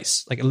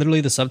advice. Like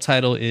literally the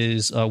subtitle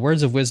is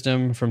Words of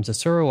Wisdom from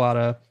Satoru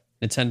Iwata,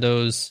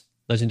 Nintendo's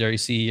legendary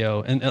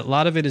CEO. And a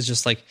lot of it is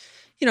just like,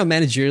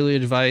 managerial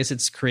advice.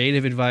 It's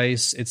creative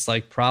advice. It's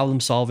like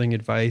problem solving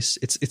advice.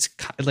 It's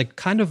like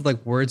kind of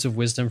like words of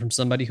wisdom from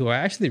somebody who I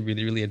actually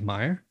really, really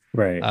admire.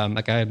 Right.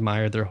 Like I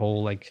admire their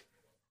whole like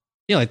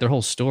their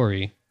whole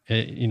story,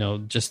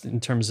 just in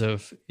terms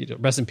of,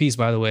 rest in peace,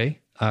 by the way.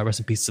 Rest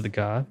in peace to the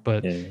god,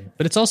 but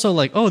it's also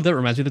like, oh, that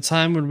reminds me of the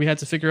time when we had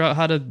to figure out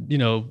how to,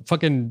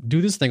 fucking do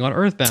this thing on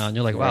Earthbound.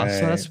 You're like, wow,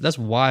 so that's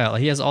wild.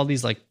 He has all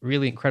these like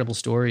really incredible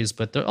stories,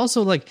 but they're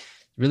also like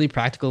really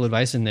practical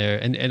advice in there,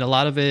 and a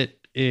lot of it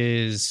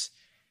is,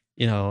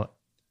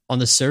 on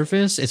the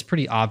surface, it's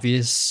pretty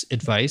obvious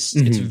advice.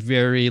 It's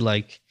very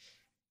like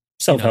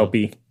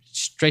self-helpy,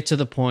 straight to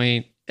the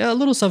point, a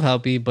little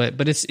self-helpy,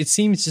 but it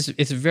seems just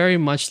it's very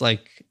much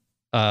like.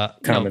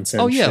 Common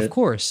sense. Oh yeah, shit. of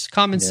course,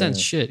 common sense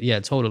shit. Yeah,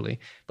 totally.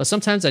 But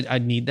sometimes I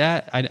need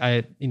that.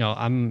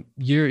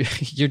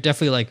 You're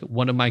definitely like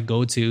one of my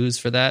go-tos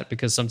for that,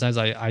 because sometimes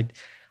I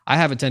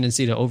have a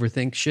tendency to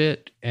overthink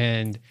shit,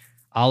 and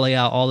I'll lay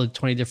out all the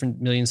 20 different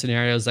million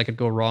scenarios that could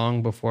go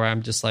wrong before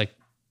I'm just like,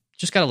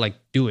 just gotta like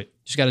do it.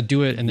 Just gotta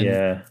do it, and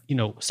then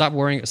stop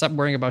worrying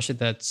about shit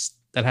that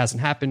hasn't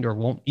happened or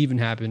won't even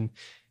happen,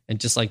 and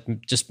just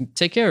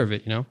take care of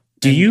it.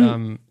 Do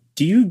you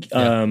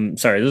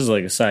sorry, this is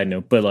like a side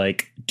note, but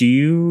like, do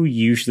you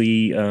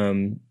usually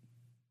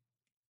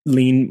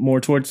lean more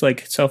towards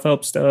like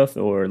self-help stuff,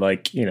 or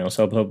like,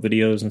 self-help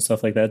videos and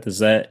stuff like that? Does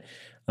that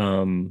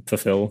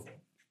fulfill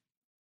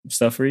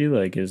stuff for you?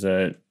 Like, is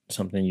that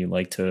something you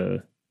like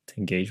to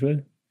engage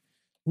with?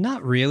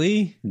 Not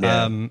really.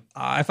 Yeah.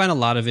 I find a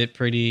lot of it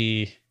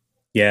pretty.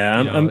 Yeah,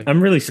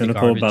 I'm really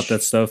cynical garbage about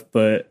that stuff,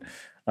 but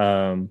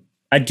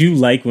I do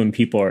like when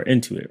people are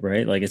into it,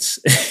 right? Like it's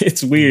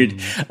weird.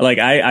 Like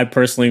I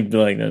personally be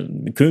like,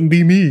 it couldn't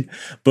be me,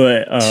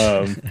 but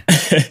I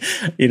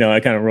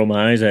kind of roll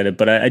my eyes at it.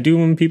 But I do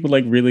when people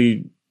like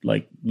really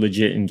like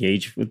legit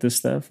engage with this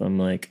stuff. I'm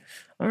like,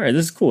 all right,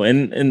 this is cool.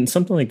 And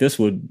something like this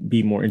would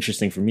be more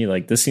interesting for me.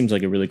 Like this seems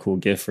like a really cool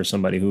gift for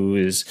somebody who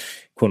is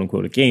quote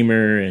unquote a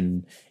gamer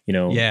and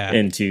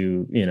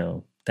into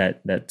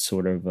that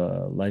sort of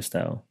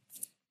lifestyle.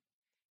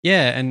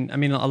 Yeah, and I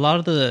mean a lot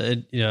of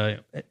the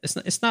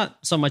it's not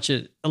so much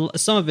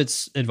some of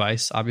it's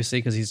advice, obviously,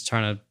 because he's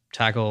trying to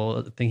tackle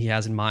a thing he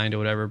has in mind or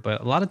whatever.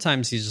 But a lot of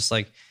times he's just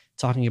like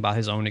talking about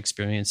his own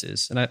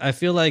experiences. And I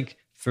feel like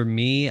for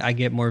me, I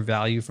get more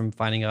value from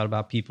finding out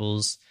about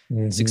people's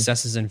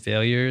successes and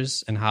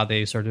failures and how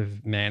they sort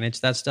of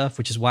manage that stuff,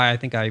 which is why I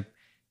think I'm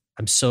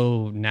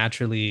so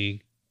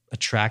naturally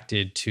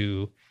attracted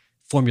to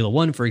Formula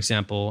One, for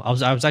example. I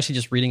was actually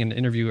just reading an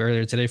interview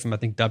earlier today from, I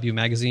think, W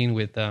Magazine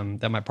with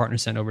that my partner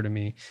sent over to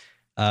me,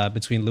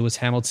 between Lewis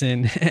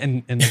Hamilton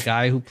and the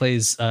guy who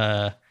plays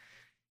in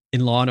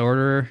Law and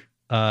Order.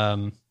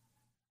 Oh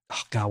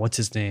God, what's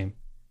his name?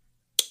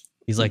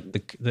 He's like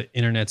the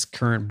internet's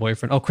current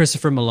boyfriend. Oh,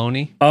 Christopher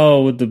Maloney.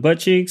 Oh, with the butt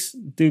cheeks,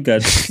 dude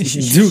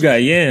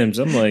got yams.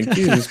 I'm like,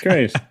 Jesus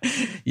Christ.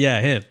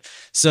 Yeah, him.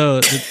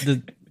 So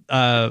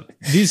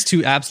these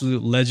two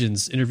absolute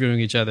legends interviewing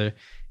each other,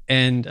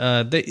 and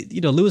they,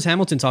 Lewis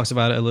Hamilton talks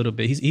about it a little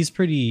bit. He's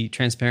pretty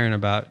transparent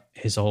about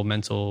his whole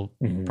mental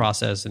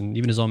process and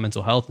even his own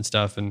mental health and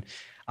stuff. And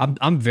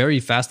I'm very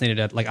fascinated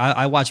at, like,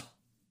 I watch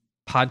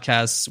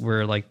podcasts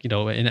where, like,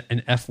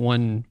 an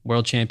F1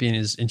 world champion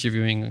is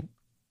interviewing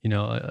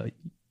a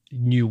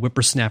new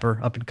whippersnapper,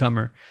 up and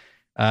comer,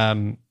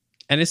 and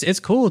it's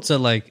cool to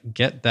like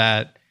get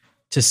that,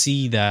 to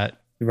see that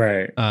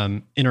right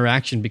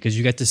interaction, because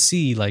you get to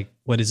see like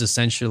what is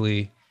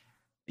essentially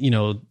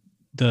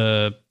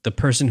the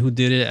person who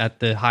did it at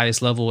the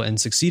highest level and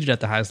succeeded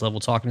at the highest level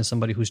talking to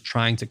somebody who's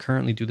trying to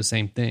currently do the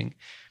same thing.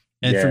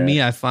 And for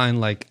me, I find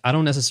like I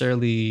don't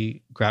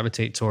necessarily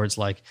gravitate towards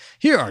like,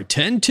 here are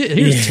 10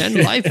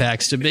 life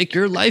hacks to make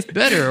your life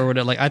better or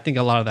whatever. Like, I think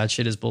a lot of that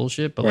shit is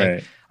bullshit, but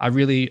like I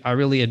really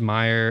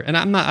admire, and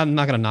I'm not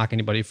going to knock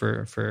anybody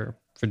for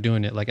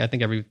doing it. Like, I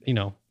think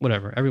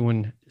whatever,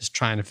 everyone is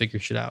trying to figure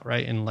shit out.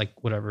 Right. And like,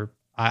 whatever,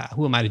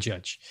 who am I to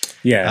judge?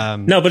 Yeah.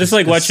 No, but it's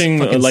like watching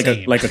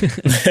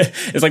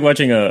it's like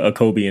watching a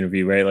Kobe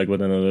interview, right? Like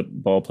with another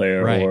ball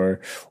player, right.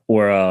 or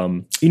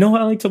who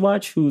I like to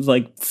watch, who's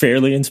like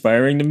fairly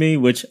inspiring to me,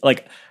 which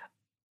like,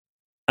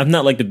 I'm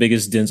not like the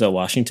biggest Denzel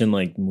Washington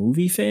like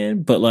movie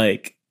fan, but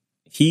like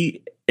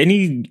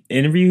any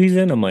interview he's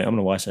in, I'm like, I'm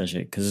gonna watch that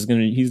shit because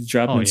he's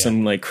dropping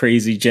some like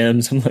crazy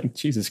gems. I'm like,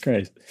 Jesus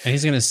Christ. And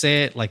he's gonna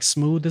say it like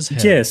smooth as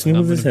hell. Yeah,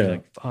 smooth as hell.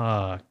 Like,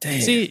 fuck. Damn.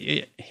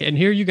 See, and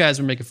here you guys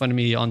were making fun of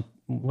me on,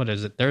 what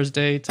is it,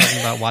 Thursday, talking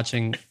about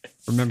watching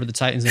Remember the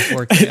Titans in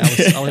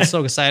 4K. I was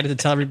so excited to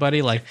tell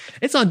everybody like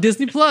it's on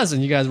Disney Plus,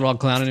 and you guys were all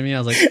clowning me.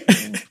 I was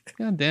like,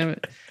 God damn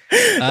it.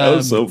 That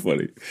was so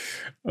funny.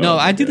 No,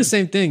 I do the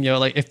same thing,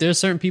 Like, if there's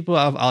certain people,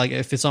 I like,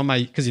 if it's on my,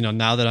 because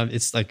now that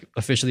it's like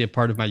officially a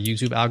part of my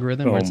YouTube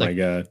algorithm. Where it's like,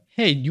 God.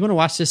 Hey, you want to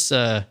watch this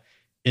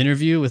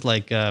interview with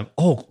like,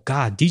 oh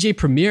God, DJ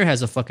Premier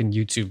has a fucking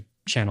YouTube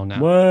channel now.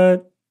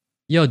 What?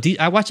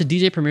 I watched a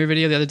DJ Premier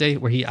video the other day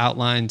where he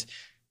outlined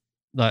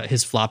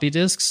his floppy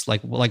disks,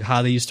 like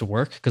how they used to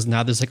work. Because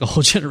now there's like a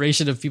whole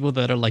generation of people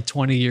that are like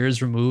 20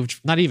 years removed,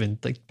 not even,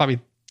 like probably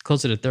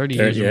closer to 30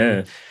 years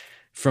removed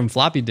from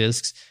floppy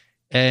disks.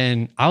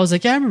 And I was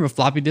like, yeah, I remember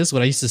floppy disks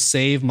when I used to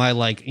save my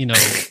like,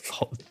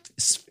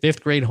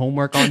 fifth grade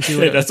homework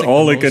onto it. That's like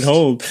all it could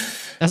hold.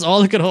 That's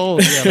all it could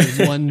hold. Yeah,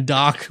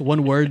 like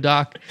one Word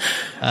doc.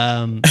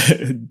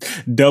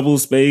 Double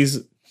space.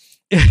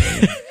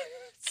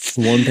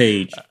 One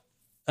page.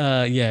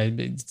 Yeah,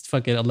 it's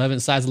fucking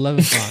size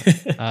 11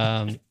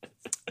 font.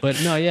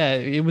 But no, yeah,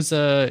 it was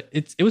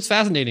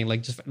fascinating.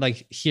 Like, just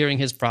like hearing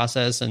his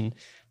process and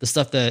the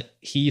stuff that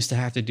he used to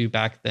have to do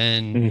back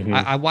then.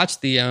 I watched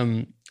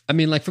the I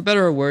mean, like, for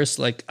better or worse,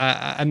 like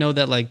I know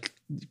that like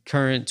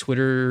current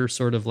Twitter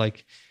sort of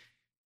like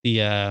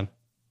the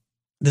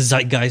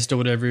zeitgeist or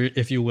whatever,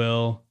 if you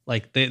will,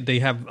 like they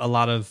have a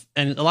lot of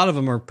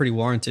them are pretty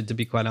warranted, to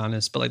be quite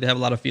honest, but like they have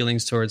a lot of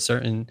feelings towards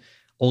certain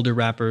older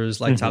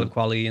rappers like Talib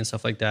Kweli and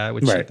stuff like that,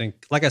 which I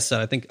think, like I said,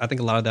 I think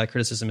a lot of that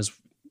criticism is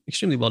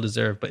extremely well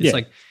deserved, but it's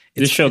like,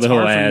 it's just show the whole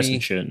ass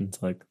and shit.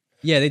 It's like,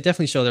 yeah, they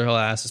definitely show their whole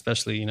ass,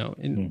 especially, in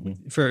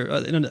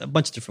a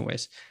bunch of different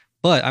ways.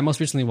 But I most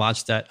recently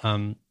watched that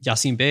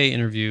Yasin Bey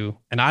interview,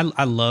 and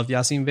I love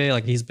Yasin Bey.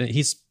 Like,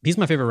 he's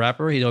my favorite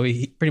rapper.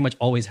 He pretty much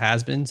always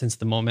has been since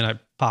the moment I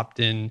popped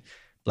in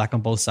Black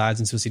on Both Sides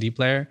into a CD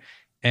player.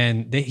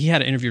 And he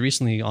had an interview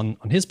recently on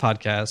his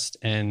podcast,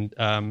 and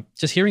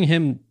just hearing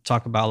him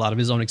talk about a lot of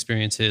his own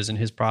experiences and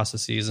his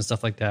processes and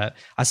stuff like that.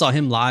 I saw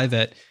him live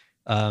at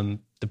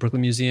the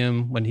Brooklyn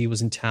Museum when he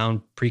was in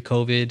town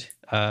pre-COVID.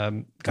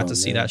 Got to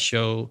see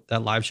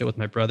that live show with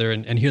my brother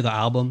and hear the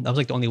album. That was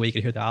like the only way you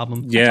could hear the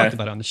album. Yeah. I talked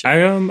about it on the show.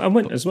 I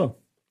went as well.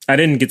 I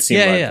didn't get to see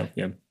him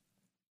live.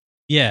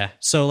 Yeah.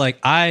 So like,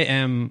 I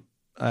am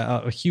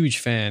a huge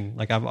fan.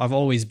 Like, I've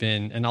always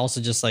been, and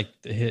also just like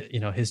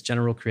his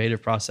general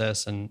creative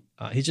process, and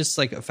he's just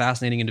like a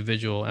fascinating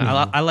individual. And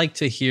I like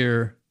to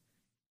hear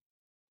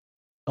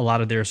a lot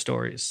of their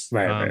stories.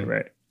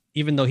 Right.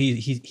 Even though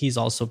he's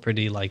also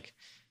pretty like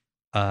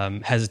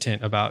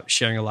hesitant about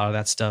sharing a lot of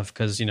that stuff,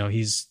 because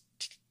he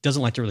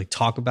doesn't like to really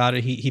talk about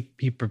it. He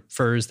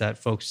prefers that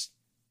folks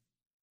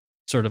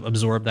sort of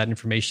absorb that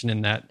information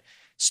and that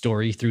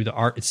story through the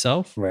art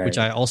itself, which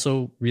I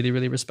also really,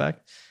 really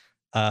respect.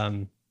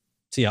 So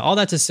yeah, all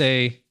that to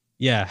say,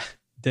 yeah,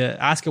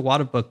 the Ask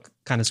Iwata book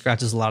kind of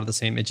scratches a lot of the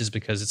same itches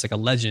because it's like a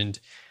legend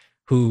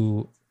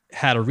who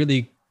had a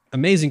really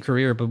amazing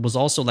career, but was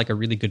also like a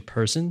really good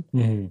person.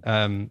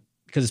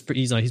 Because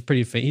he's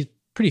pretty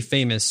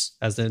famous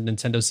as the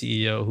Nintendo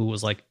CEO who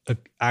was like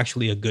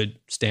actually a good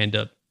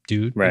stand-up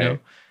dude, Right. you know?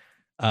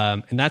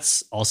 And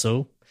that's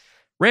also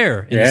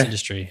rare in this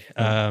industry.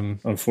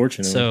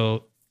 Unfortunately.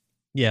 So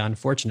yeah,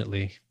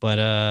 unfortunately, but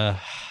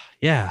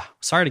yeah,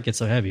 sorry to get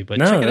so heavy, but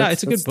No, check it out. that's-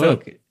 It's a good that's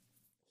book. dope.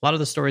 A lot of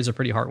the stories are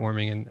pretty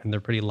heartwarming and they're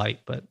pretty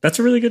light, but That's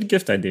a really good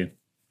gift idea.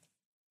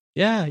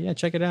 yeah,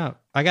 check it out.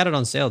 I got it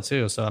on sale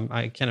too, so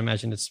I can't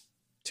imagine it's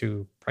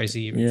too pricey.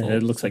 Even Yeah, full-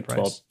 it looks full like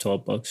price.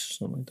 $12 bucks,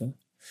 something like that.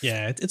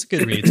 Yeah, it's a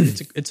good read.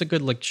 It's a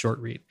good like short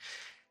read.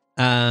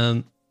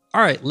 All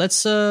right,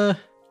 let's answer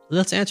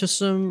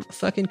some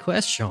fucking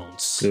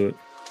questions. Do it.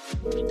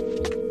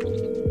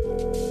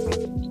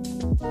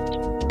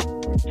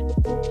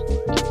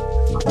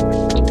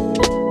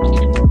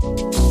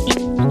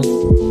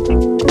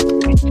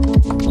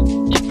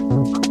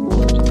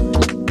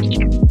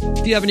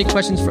 If you have any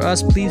questions for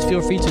us, please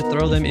feel free to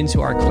throw them into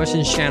our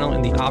questions channel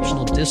in the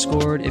optional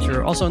Discord. If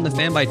you're also in the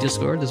Fanbyte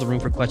Discord, there's a room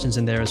for questions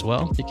in there as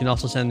well. You can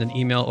also send an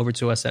email over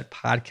to us at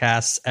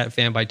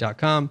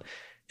podcasts@fanbyte.com.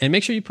 And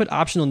make sure you put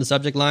optional in the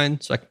subject line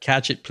so I can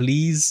catch it,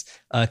 please.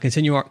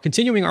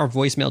 Continuing our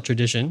voicemail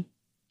tradition.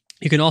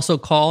 You can also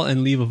call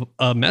and leave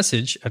a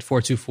message at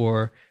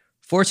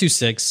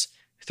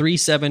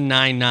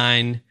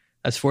 424-426-3799.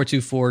 That's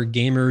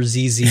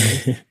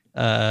 424-GAMERZZ.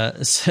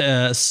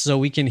 So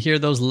we can hear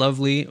those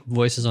lovely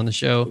voices on the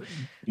show.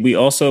 We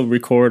also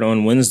record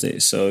on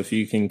Wednesdays, so if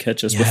you can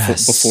catch us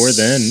before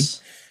then,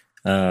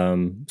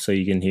 so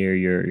you can hear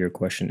your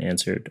question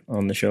answered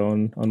on the show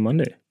on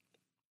Monday.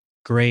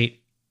 Great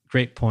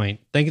point.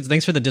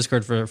 Thanks for the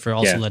Discord for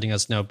also Yeah. letting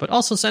us know. But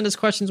also send us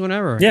questions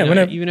whenever. Yeah, you know,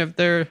 whenever. even if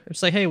they're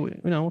it's like, hey,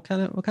 what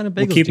kind of bagels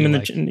We'll keep do them you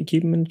in like?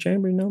 keep them in the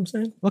chamber. You know what I'm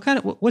saying? What kind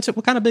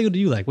of bagel do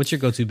you like? What's your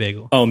go-to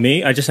bagel? Oh,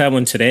 me? I just had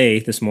one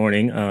this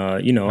morning.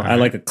 I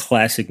like a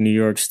classic New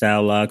York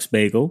style lox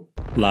bagel.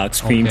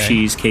 Lox, cream Okay.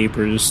 cheese,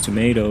 capers,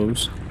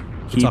 tomatoes.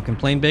 You talking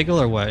plain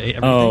bagel or what?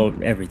 Everything? Oh,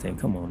 everything.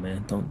 Come on,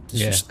 man. Don't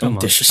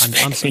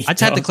disrespect me. I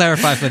tried to dog.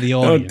 clarify for the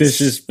audience. Don't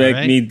disrespect all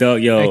right? me,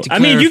 dog. Yo, Like to I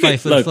mean, you clarify can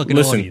for the look. fucking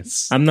Listen,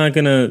 audience. I'm not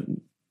gonna,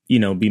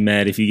 be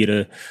mad if you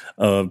get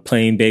a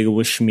plain bagel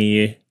with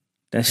schmear.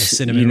 That's A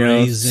cinnamon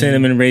raisin.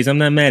 cinnamon raisin. I'm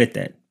not mad at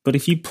that. But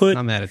if you put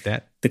I'm mad at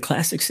that. the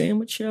classic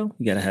sandwich, yo,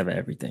 you gotta have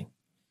everything.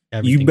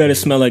 Everything You better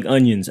bagel. smell like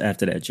onions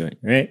after that joint,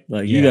 right?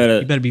 Like you Yeah, gotta.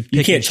 you better be You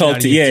picking can't shit talk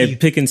out to of your teeth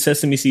picking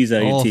sesame seeds out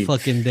of your all teeth.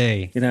 fucking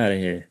day. Get out of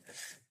here.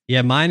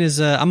 Yeah, mine is.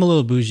 I'm a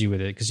little bougie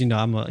with it because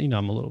I'm a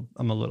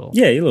little.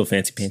 Yeah, you're a little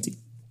fancy panty.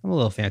 I'm a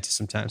little fancy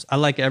sometimes. I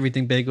like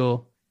everything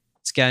bagel,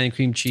 scallion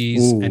cream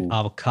cheese, Ooh. and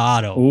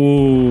avocado.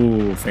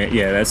 Ooh,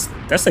 yeah,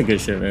 that's a good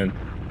shit, man.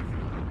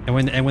 And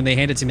when they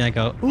hand it to me, I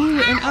go,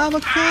 "Ooh, an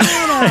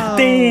avocado."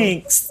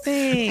 Thanks.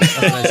 Thanks.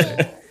 That's what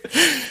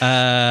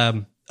I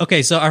say.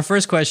 Okay, so our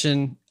first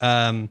question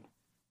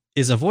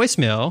is a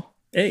voicemail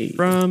Hey.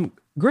 from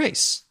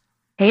Grace.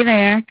 Hey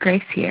there,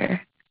 Grace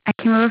here. I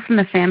came over from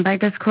the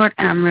Fanbyte Discord,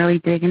 and I'm really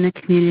digging the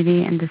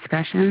community and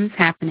discussions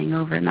happening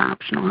over in the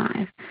Optional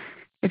Hive.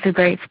 It's a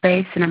great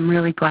space, and I'm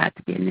really glad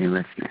to be a new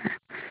listener.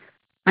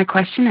 My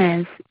question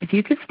is, if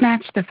you could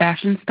snatch the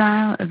fashion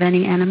style of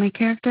any anime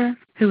character,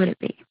 who would it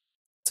be?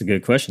 It's a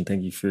good question.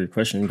 Thank you for your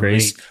question, Great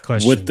Grace.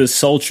 question. With the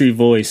sultry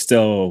voice,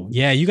 though.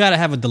 Yeah, you got to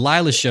have a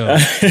Delilah show.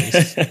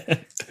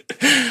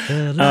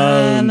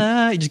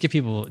 Delilah. You just give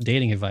people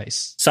dating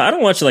advice. So I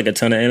don't watch like a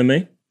ton of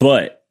anime,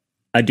 but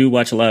I do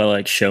watch a lot of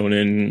like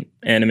shonen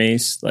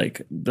animes.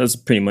 Like that's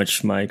pretty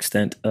much my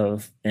extent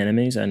of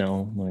animes. I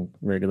know like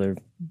regular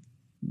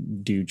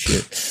dude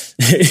shit,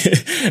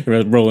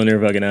 rolling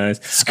their fucking eyes.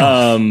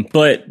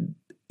 But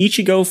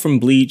Ichigo from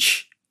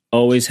Bleach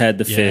always had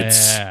the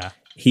fits. Yeah.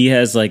 He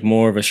has like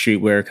more of a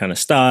streetwear kind of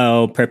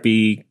style,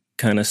 preppy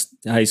kind of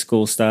high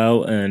school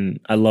style, and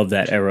I love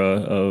that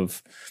era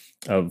of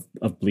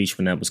Bleach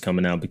when that was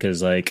coming out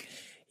because like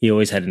he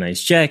always had a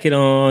nice jacket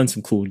on,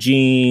 some cool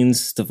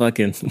jeans,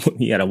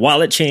 he had a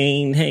wallet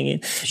chain hanging.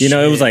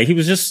 It was like he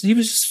was just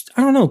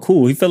I don't know,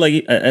 cool. He felt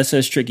like a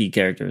SS Tricky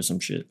character or some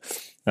shit.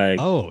 Like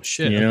Oh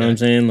shit. you know what I'm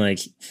saying? Like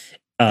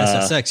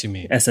SSX, you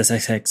mean?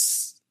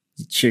 SSXX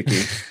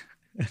Tricky.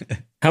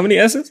 How many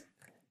S's?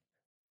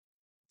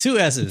 2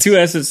 S's. 2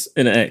 S's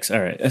and an X. All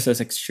right,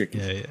 SSX Tricky.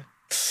 Yeah.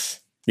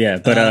 Yeah,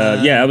 but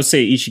I would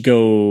say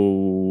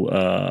Ichigo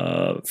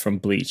from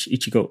Bleach.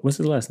 Ichigo, what's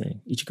his last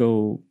name?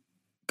 Ichigo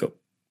Go.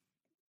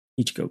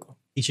 Ichigogo.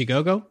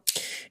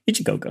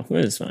 Ichigo.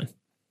 It's fine.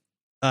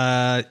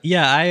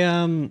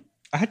 Yeah,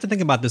 I had to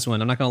think about this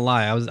one. I'm not gonna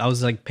lie. I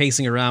was like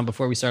pacing around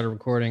before we started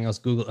recording. I was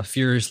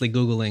furiously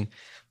Googling,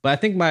 but I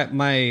think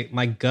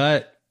my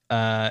gut,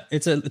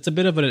 it's a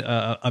bit of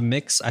a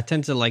mix. I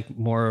tend to like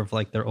more of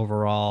like their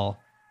overall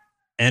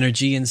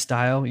energy and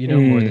style,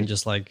 more than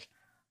just like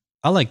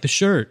I like the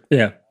shirt.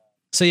 Yeah.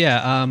 So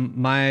yeah,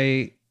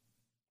 my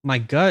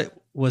gut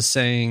was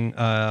saying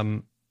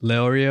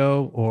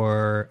Leorio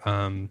or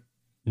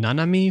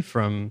Nanami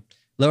from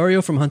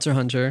Hunter x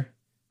Hunter,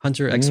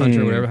 Hunter x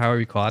Hunter, whatever, however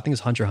you call it. I think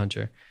it's Hunter x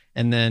Hunter.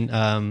 And then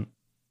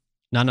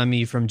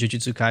Nanami from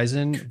Jujutsu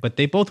Kaisen. But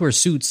they both wear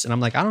suits, and I'm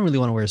like, I don't really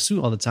want to wear a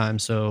suit all the time.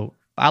 So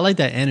I like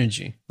that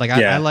energy. Like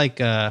I like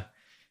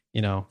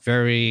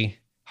very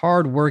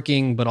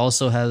hardworking, but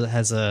also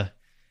has a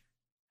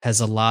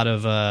lot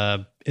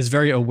of is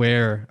very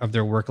aware of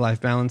their work-life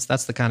balance.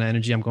 That's the kind of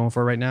energy I'm going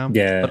for right now.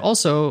 Yeah. But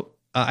also,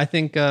 I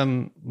think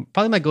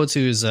probably my go-to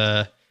is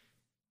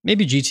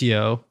maybe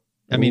GTO.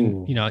 I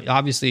mean,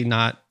 obviously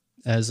not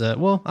as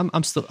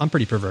I'm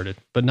pretty perverted,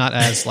 but not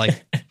as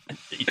like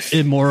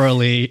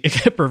immorally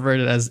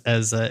perverted as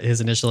his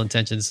initial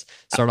intentions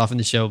start off in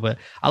the show. But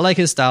I like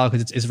his style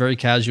because it's very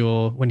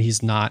casual when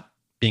he's not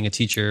being a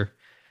teacher.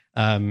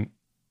 I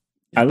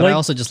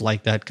also just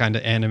like that kind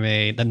of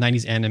anime, the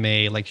 90s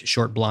anime, like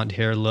short blonde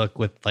hair look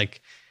with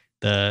like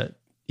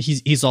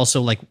he's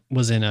also like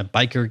was in a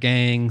biker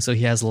gang. So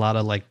he has a lot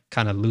of like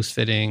kind of loose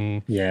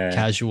fitting,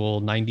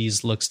 casual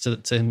 90s looks to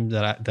him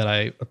that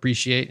I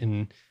appreciate.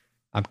 And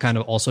I'm kind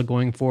of also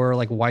going for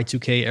like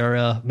Y2K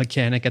era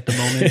mechanic at the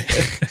moment.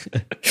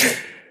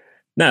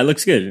 Nah, it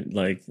looks good.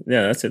 Like,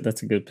 yeah, that's it.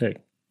 That's a good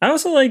pick. I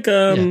also like,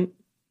 the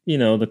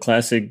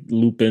classic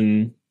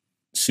Lupin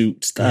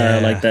suit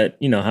style, like that,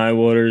 high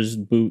waters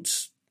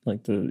boots,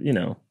 like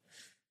that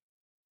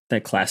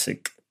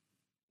classic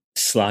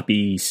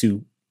sloppy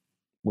suit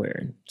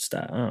wearing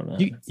style. I don't know.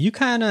 You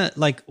kind of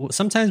like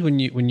sometimes when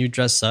you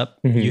dress up,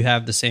 you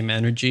have the same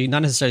energy,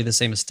 not necessarily the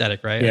same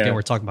aesthetic, right? Again,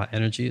 we're talking about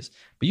energies,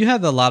 but you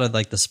have a lot of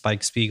like the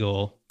Spike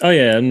Spiegel. Oh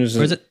yeah, I'm just.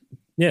 Or is it?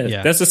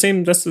 Yeah, that's the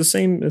same. That's the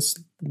same. It's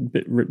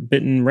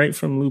bitten right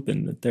from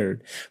Lupin the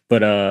Third.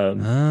 But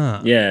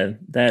yeah,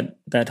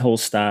 that whole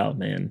style,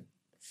 man.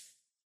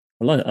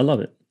 I love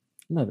it.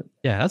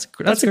 Yeah, that's a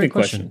good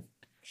question.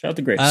 Shout out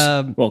to Grace.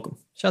 Welcome.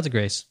 Shout out to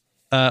Grace.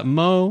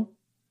 Mo,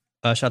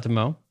 shout out to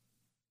Mo,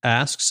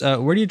 asks,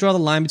 where do you draw the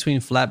line between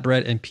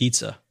flatbread and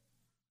pizza?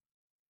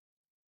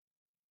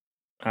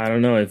 I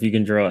don't know if you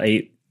can draw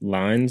 8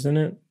 lines in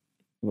it,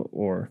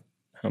 or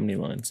how many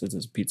lines does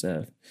this pizza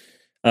have?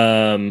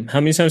 How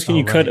many times can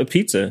you cut a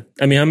pizza?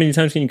 I mean, how many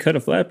times can you cut a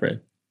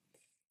flatbread?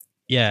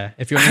 Yeah,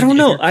 if you're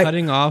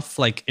cutting off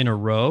like in a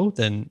row,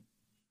 then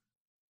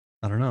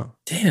I don't know.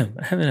 Damn,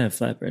 I haven't had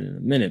flatbread in a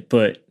minute,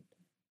 but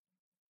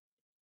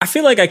I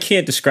feel like I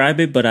can't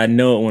describe it, but I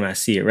know it when I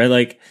see it, right?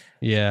 Like,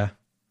 yeah.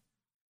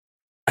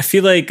 I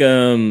feel like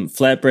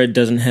flatbread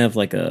doesn't have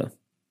like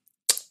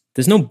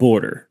there's no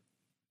border.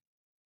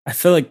 I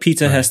feel like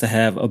pizza has to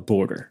have a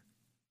border.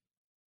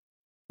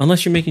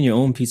 Unless you're making your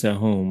own pizza at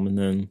home, and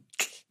then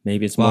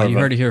maybe it's more. Wow, you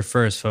heard it here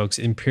first, folks.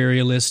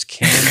 Imperialist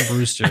Cam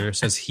Brewster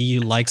says he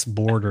likes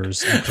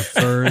borders and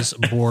prefers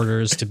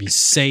borders to be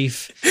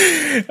safe.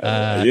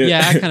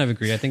 Yeah, I kind of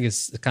agree. I think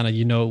it's kind of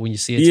when you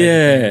see it.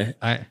 Yeah,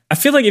 I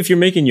feel like if you're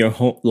making your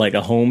home like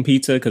a home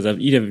pizza, because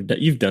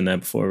you've done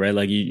that before, right?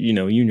 Like you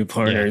and your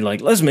partner are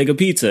like, let's make a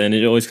pizza, and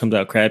it always comes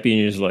out crappy,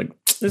 and you're just like,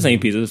 this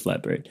ain't pizza, this is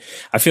flatbread.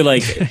 I feel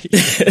like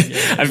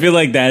I feel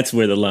like that's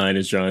where the line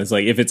is drawn. It's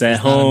like if it's at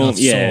home,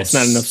 it's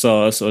not enough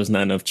sauce, or it's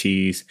not enough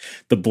cheese.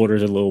 The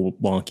border's a little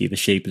wonky. The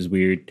shape is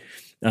weird.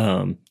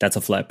 That's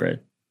a flatbread.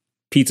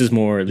 Pizza's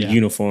more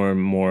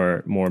uniform,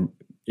 more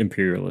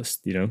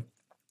imperialist.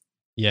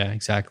 Yeah,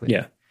 exactly.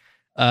 Yeah.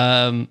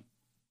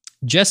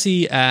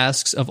 Jesse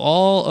asks, of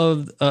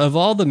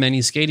all the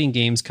many skating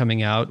games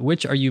coming out,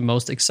 which are you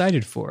most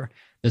excited for?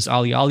 There's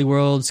Ollie Ollie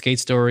World, Skate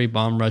Story,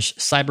 Bomb Rush,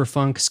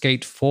 Cyberpunk,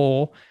 Skate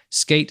 4,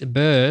 Skate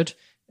Bird,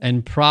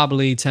 and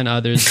probably 10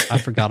 others I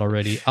forgot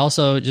already.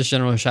 Also, just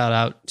general shout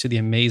out to the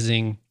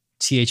amazing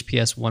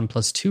THPS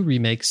 1+2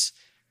 remakes.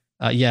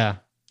 Yeah,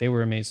 they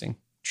were amazing.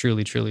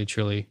 Truly, truly,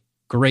 truly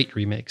great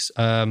remakes.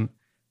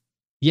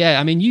 Yeah,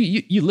 I mean,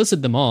 you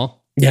listed them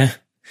all. Yeah.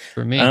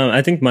 For me,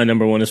 I think my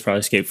number one is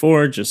probably Skate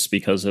 4, just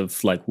because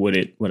of like what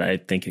I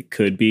think it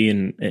could be,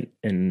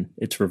 and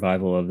its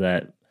revival of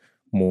that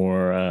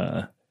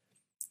more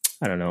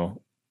I don't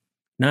know,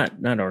 not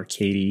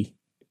arcadey,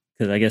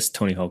 because I guess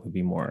Tony Hawk would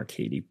be more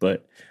arcadey,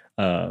 but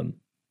I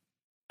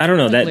don't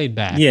know, that laid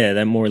back. Yeah,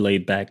 that more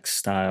laid back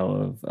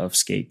style of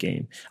skate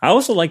game. I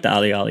also like the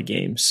Ollie Ollie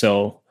games,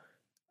 so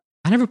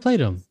I never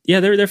played them. Yeah,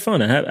 they're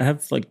fun. I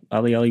have like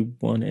Ollie Ollie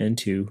 1 and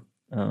 2.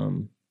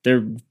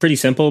 They're pretty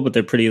simple, but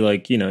they're pretty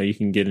like, you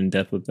can get in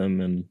depth with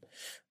them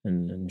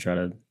and try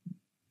to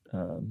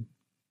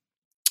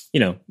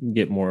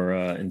get more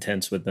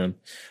intense with them.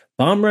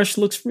 Bomb Rush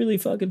looks really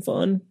fucking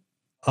fun.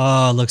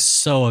 Oh, it looks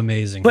so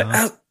amazing. But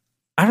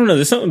I don't know.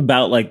 There's something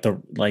about like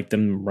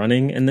them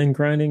running and then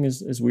grinding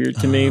is weird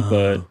to me.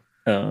 But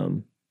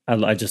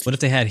I just. What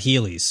if they had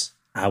Heelys?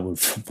 I would.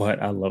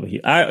 What I love a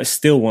Heelys. I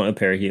still want a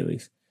pair of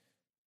Heelys.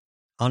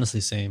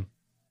 Honestly, same.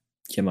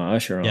 Get my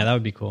Usher on. Yeah, that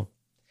would be cool.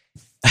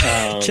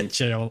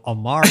 Get a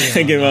Mario.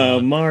 Give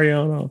a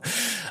Mario.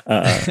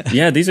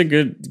 Yeah, these are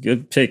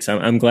good picks.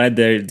 I'm glad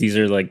these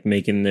are like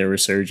making their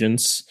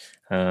resurgence.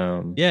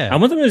 Yeah, I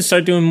want them to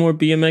start doing more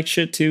BMX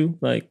shit too.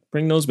 Like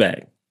bring those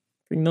back.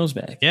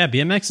 Yeah,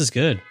 BMX is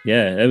good.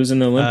 Yeah, it was in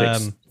the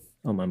Olympics.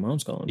 My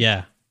mom's calling.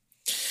 Yeah.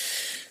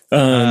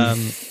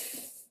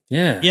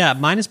 Yeah.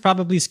 Mine is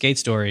probably Skate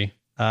Story.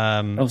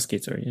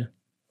 Skate Story, yeah.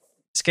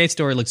 Skate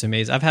Story looks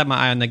amazing. I've had my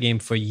eye on that game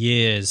for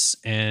years,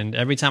 and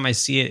every time I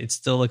see it, it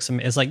still looks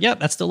amazing. It's like, yep,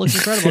 that still looks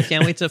incredible.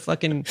 Can't wait to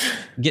fucking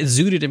get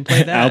zooted and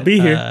play that. I'll be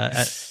here.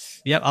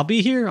 Yep, I'll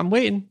be here. I'm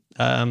waiting.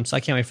 So I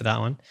can't wait for that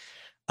one.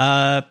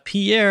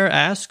 Pierre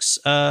asks,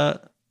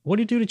 what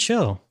do you do to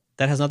chill?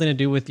 That has nothing to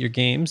do with your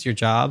games, your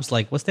jobs.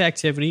 Like, what's the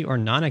activity or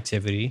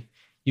non-activity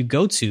you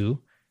go to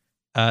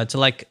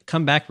like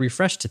come back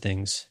refreshed to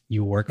things?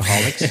 You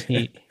workaholics.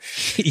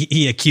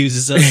 he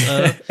accuses us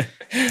of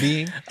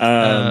being.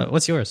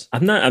 What's yours?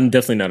 I'm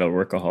definitely not a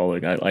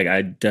workaholic.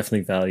 I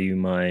definitely value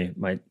my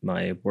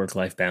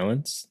work-life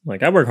balance.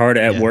 Like, I work hard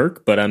at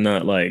work, but I'm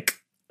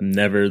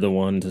never the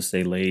one to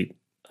stay late.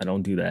 I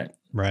don't do that.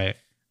 Right.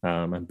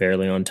 I'm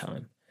barely on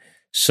time.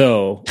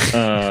 So,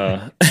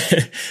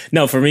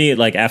 no, for me,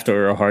 like,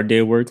 after a hard day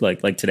of work,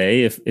 like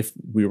today, if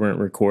we weren't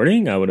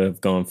recording, I would have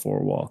gone for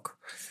a walk.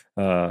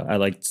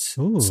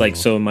 It's like,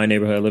 so in my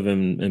neighborhood, I live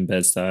in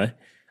Bed-Stuy,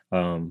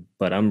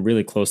 but I'm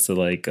really close to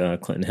like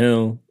Clinton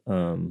Hill,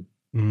 and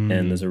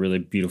there's a really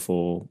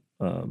beautiful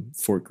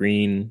Fort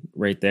Greene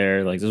right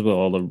there. Like, this is where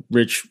all the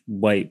rich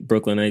white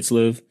Brooklynites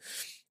live,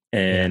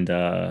 and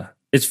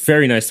it's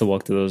very nice to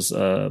walk to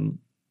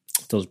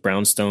those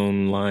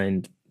brownstone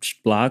lined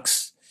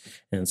blocks.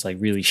 And it's like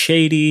really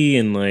shady,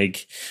 and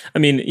like, I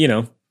mean,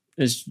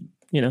 it's,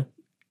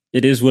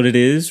 it is what it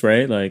is,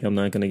 right? Like, I'm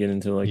not going to get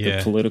into like the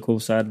political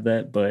side of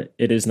that, but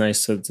it is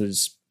nice to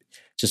just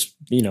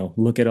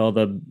look at all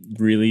the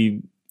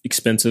really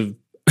expensive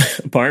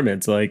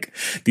apartments, like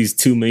these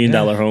 $2 million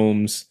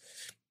homes,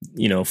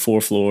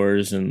 4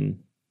 floors,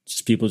 and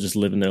just people just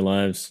living their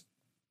lives.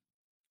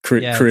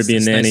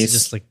 Caribbean nannies. Nice,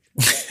 just like,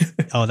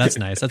 oh, that's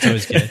nice. That's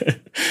always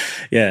good.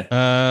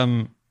 Yeah.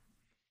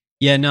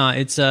 No,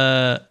 it's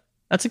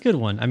that's a good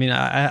one. I mean,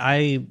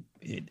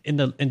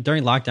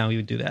 during lockdown we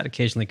would do that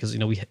occasionally because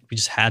we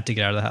just had to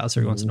get out of the house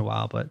every once in a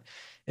while. But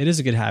it is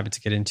a good habit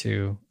to get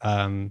into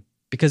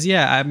because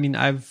I mean,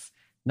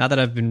 now that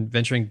I've been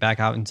venturing back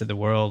out into the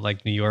world,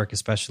 like New York,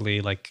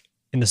 especially like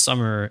in the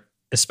summer,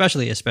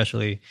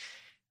 especially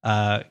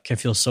can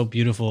feel so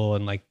beautiful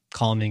and like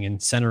calming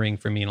and centering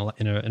for me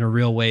in a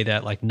real way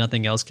that like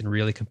nothing else can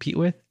really compete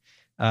with.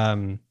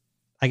 I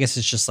guess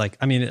it's just like,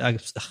 I mean,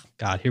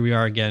 God, here we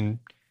are again.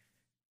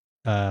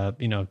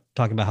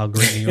 Talking about how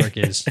great New York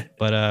is,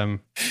 but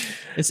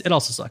it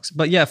also sucks.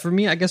 But yeah, for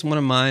me, I guess one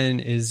of mine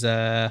is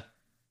I've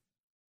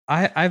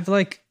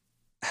like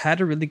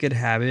had a really good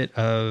habit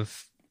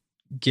of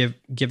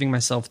giving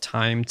myself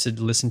time to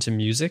listen to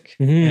music,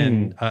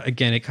 and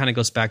again, it kind of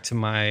goes back to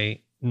my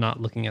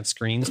not looking at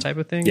screens type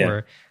of thing,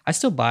 where I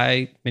still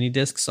buy mini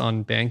discs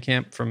on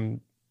Bandcamp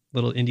from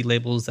little indie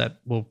labels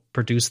that will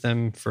produce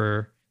them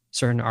for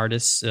certain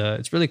artists.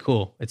 It's really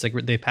cool. It's like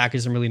they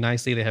package them really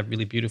nicely. They have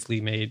really beautifully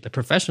made,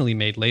 professionally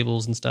made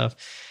labels and stuff.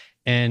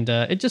 And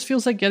it just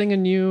feels like getting a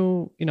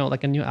new,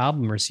 like a new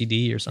album or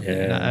CD or something.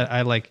 Yeah. And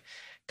I like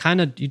kind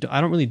of,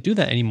 I don't really do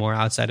that anymore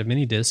outside of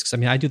mini discs. I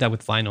mean, I do that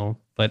with vinyl,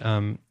 but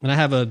and I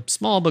have a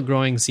small but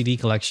growing CD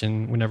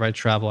collection. Whenever I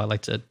travel, I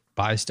like to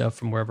buy stuff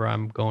from wherever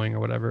I'm going or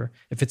whatever,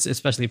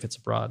 especially if it's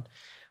abroad.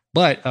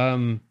 But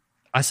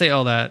I say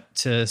all that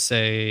to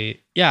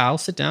say, I'll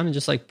sit down and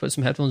just like put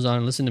some headphones on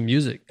and listen to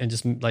music and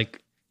just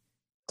like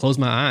close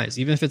my eyes.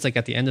 Even if it's like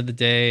at the end of the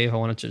day, if I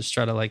want to just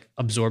try to like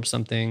absorb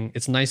something,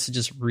 it's nice to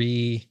just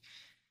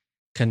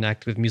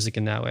reconnect with music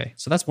in that way.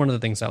 So that's one of the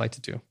things I like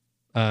to do.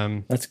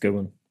 That's a good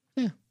one.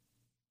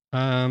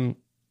 Yeah.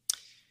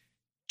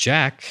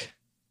 Jack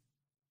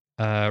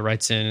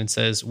writes in and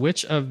says,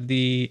 which of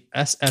the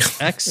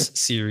SSX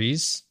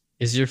series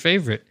is your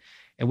favorite?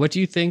 And what do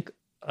you think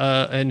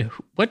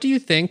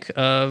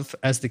of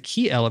as the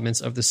key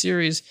elements of the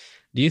series?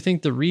 Do you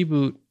think the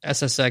reboot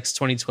SSX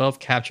 2012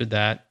 captured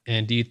that?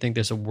 And do you think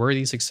there's a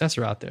worthy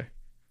successor out there?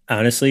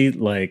 Honestly,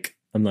 like,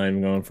 I'm not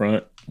even going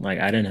front. Like,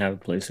 I didn't have a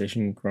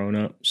PlayStation growing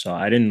up, so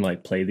I didn't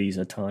like play these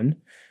a ton.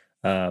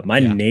 My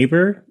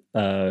neighbor,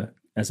 when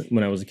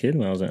I was a kid,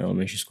 when I was in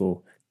elementary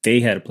school, they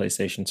had a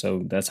PlayStation,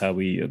 so that's how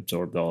we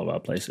absorbed all of our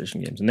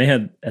PlayStation games. And they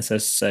had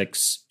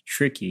SSX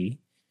Tricky,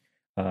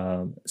 so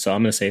I'm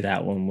going to say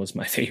that one was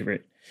my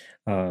favorite.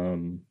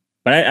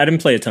 But I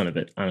didn't play a ton of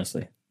it,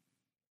 honestly.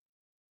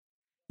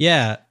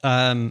 Yeah.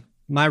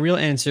 My real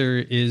answer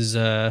is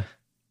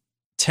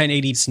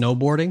 1080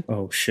 snowboarding.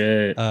 Oh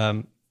shit.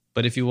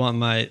 But if you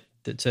want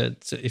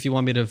if you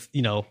want me to,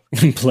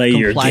 play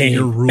your game,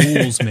 your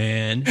rules,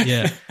 man.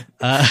 Yeah.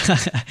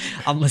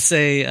 I'm gonna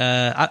say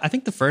I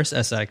think the first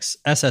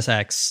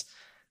SSX,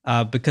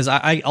 because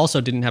I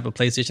also didn't have a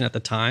PlayStation at the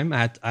time.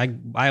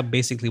 I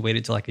basically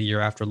waited till like a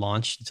year after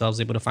launch until I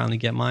was able to finally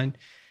get mine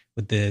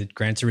with the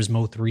Gran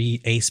Turismo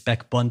 3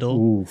 A-Spec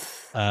bundle.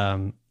 Oof.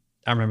 I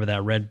remember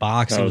that red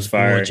box. That it was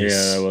fire. Gorgeous.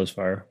 Yeah, that was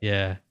fire.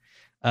 Yeah.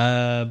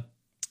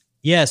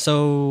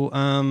 So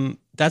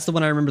that's the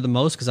one I remember the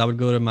most because I would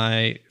go to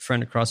my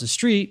friend across the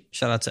street.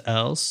 Shout out to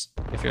Els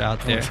if you're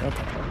out there. Shout out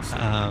to Els.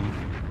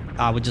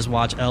 I would just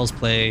watch Els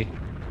play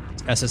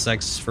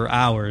SSX for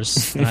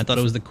hours, and I thought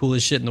it was the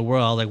coolest shit in the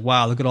world. Like,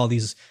 wow, look at all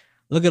these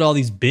Look at all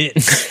these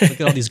bits. Look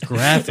at all these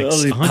graphics. All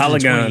these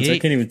polygons. I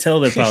can't even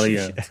tell they're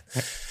polygons.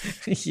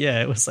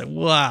 Yeah, it was like,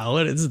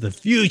 wow, this is the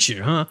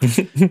future, huh?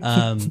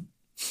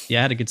 Yeah,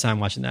 I had a good time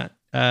watching that.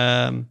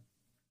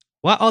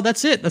 Wow, oh,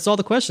 that's it. That's all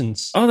the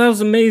questions. Oh, that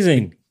was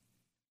amazing.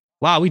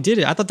 Wow, we did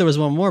it. I thought there was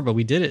one more, but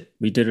we did it.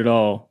 We did it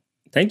all.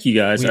 Thank you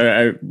guys.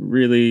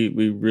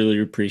 We really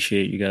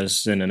appreciate you guys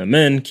sending them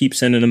in. Keep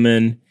sending them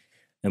in,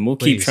 and we'll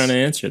keep trying to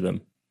answer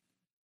them.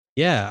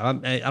 Yeah,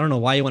 I don't know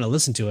why you want to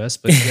listen to us,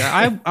 but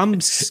yeah, I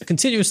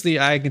continuously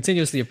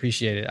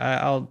appreciate it.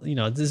 I'll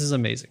this is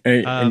amazing.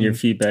 And your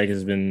feedback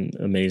has been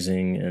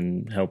amazing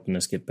and helping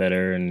us get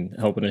better and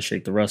helping us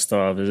shake the rust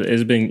off.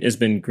 It's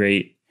been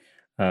great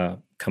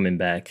coming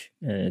back,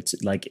 and it's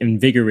like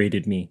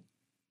invigorated me.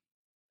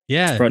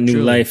 Yeah, it's brought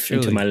new life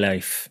into my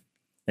life.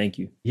 Thank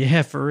you.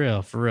 Yeah, for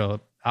real.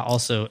 I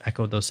also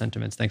echoed those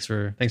sentiments. Thanks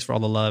for all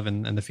the love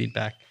and the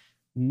feedback.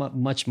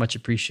 Much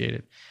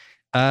appreciated.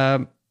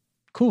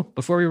 Cool.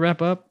 Before we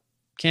wrap up,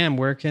 Cam,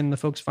 where can the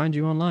folks find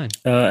you online?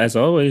 As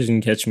always, you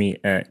can catch me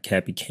at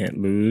Cappy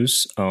Can't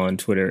Lose on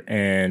Twitter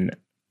and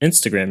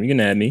Instagram. You can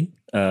add me.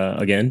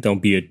 Again,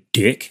 don't be a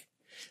dick.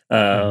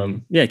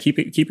 Yeah, keep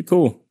it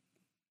cool.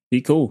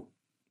 Be cool.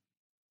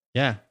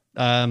 Yeah.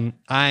 I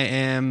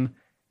am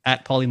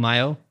at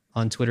Polymayo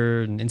on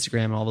Twitter and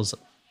Instagram and all those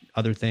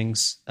other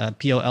things.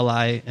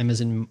 POLI, M as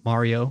in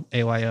Mario,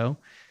 AYO.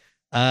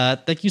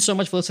 Thank you so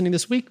much for listening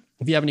this week.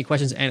 If you have any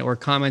questions and or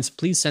comments,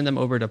 please send them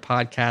over to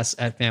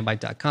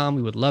podcasts@fanbyte.com.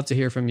 We would love to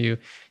hear from you.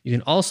 You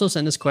can also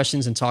send us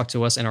questions and talk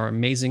to us in our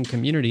amazing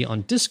community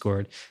on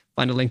Discord.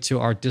 Find a link to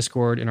our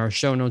Discord in our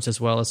show notes,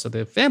 as well as to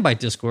the Fanbyte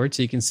Discord,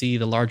 so you can see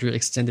the larger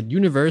extended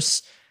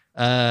universe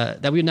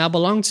that we now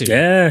belong to.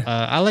 Yeah.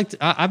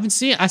 I've been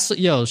seeing,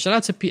 shout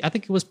out to I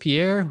think it was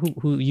Pierre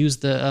who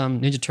used the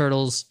Ninja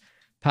Turtles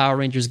Power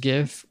Rangers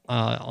GIF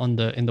in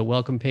the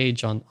welcome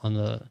page in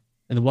the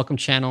welcome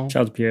channel.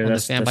 Shout out to Pierre.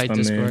 That's the Fanbyte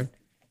Discord. Man.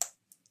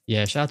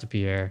 Yeah, shout out to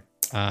Pierre.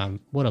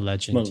 What a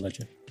legend. What a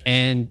legend.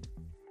 And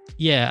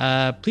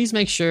yeah, please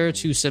make sure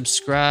to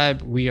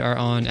subscribe. We are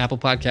on Apple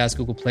Podcasts,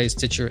 Google Play,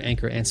 Stitcher,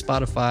 Anchor, and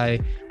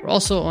Spotify. We're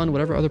also on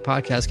whatever other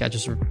podcast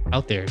catchers are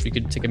out there. If you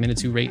could take a minute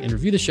to rate and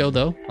review the show,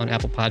 though, on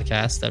Apple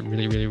Podcasts, that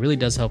really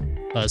does help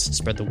us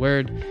spread the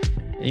word.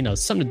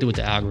 Something to do with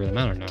the algorithm.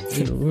 I don't know.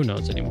 Who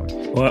knows anymore?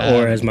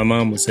 Or as my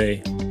mom would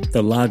say,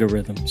 the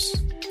logarithms.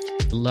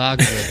 The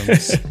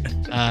logarithms.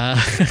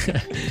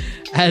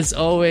 As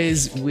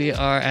always, we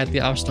are at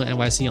the Optional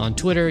NYC on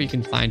Twitter. You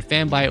can find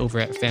Fanbyte over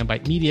at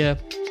Fanbyte Media.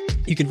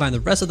 You can find the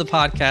rest of the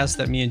podcast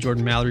that me and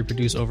Jordan Mallory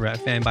produce over at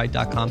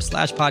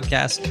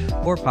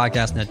fanbyte.com/podcast or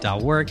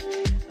podcastnet.work.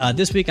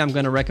 This week, I'm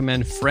going to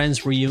recommend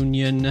Friends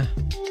Reunion,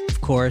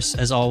 of course,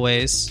 as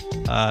always,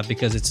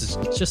 because it's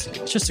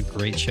just a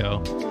great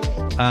show.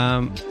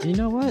 You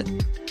know what?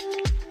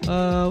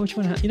 Which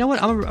one? You know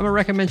what? I'm gonna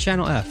recommend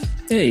Channel F.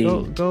 Hey,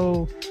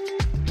 go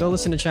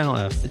listen to Channel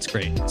F. It's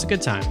great. It's a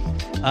good time.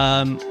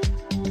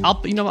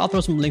 I'll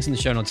throw some links in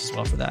the show notes as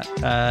well for that.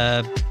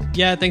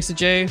 Yeah, thanks to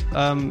Jay.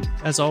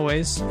 As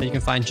always, you can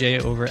find Jay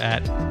over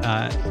at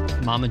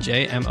Mama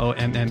J,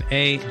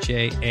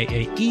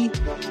 MOMMAJAAE.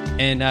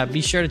 And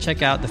be sure to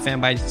check out the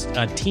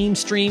Fanbyte team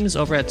streams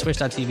over at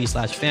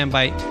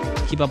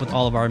twitch.tv/fanbyte. Keep up with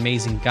all of our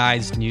amazing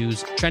guides,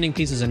 news, trending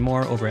pieces, and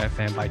more over at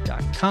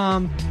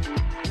fanbyte.com.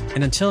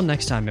 And until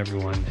next time,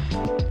 everyone.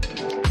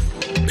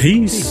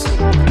 Peace.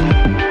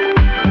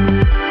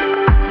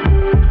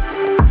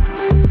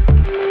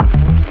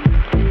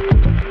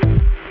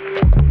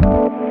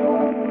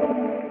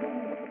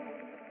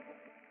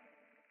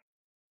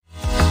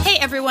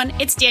 Everyone,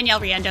 it's Danielle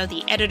Riendeau,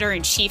 the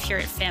editor-in-chief here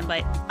at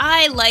Fanbyte.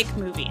 I like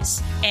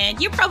movies,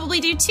 and you probably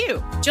do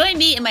too. Join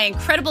me and my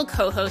incredible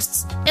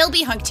co-hosts,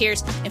 LB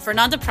Hunktears and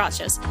Fernanda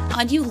Prachas,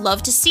 on You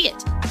Love to See It,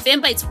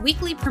 Fanbyte's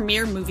weekly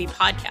premiere movie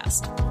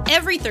podcast.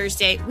 Every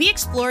Thursday, we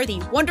explore the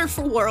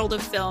wonderful world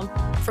of film,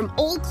 from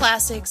old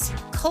classics,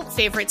 cult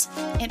favorites,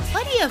 and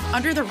plenty of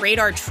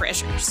under-the-radar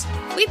treasures.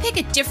 We pick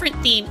a different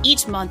theme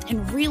each month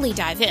and really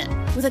dive in,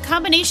 with a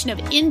combination of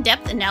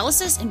in-depth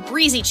analysis and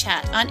breezy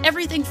chat on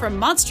everything from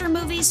monster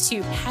movies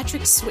to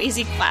Patrick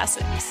Swayze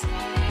classics.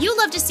 You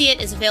Love to See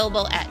It is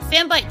available at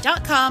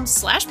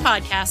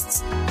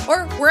fanbyte.com/podcasts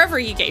or wherever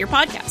you get your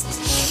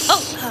podcasts.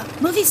 Oh,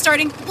 movie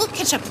starting. We'll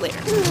catch up later.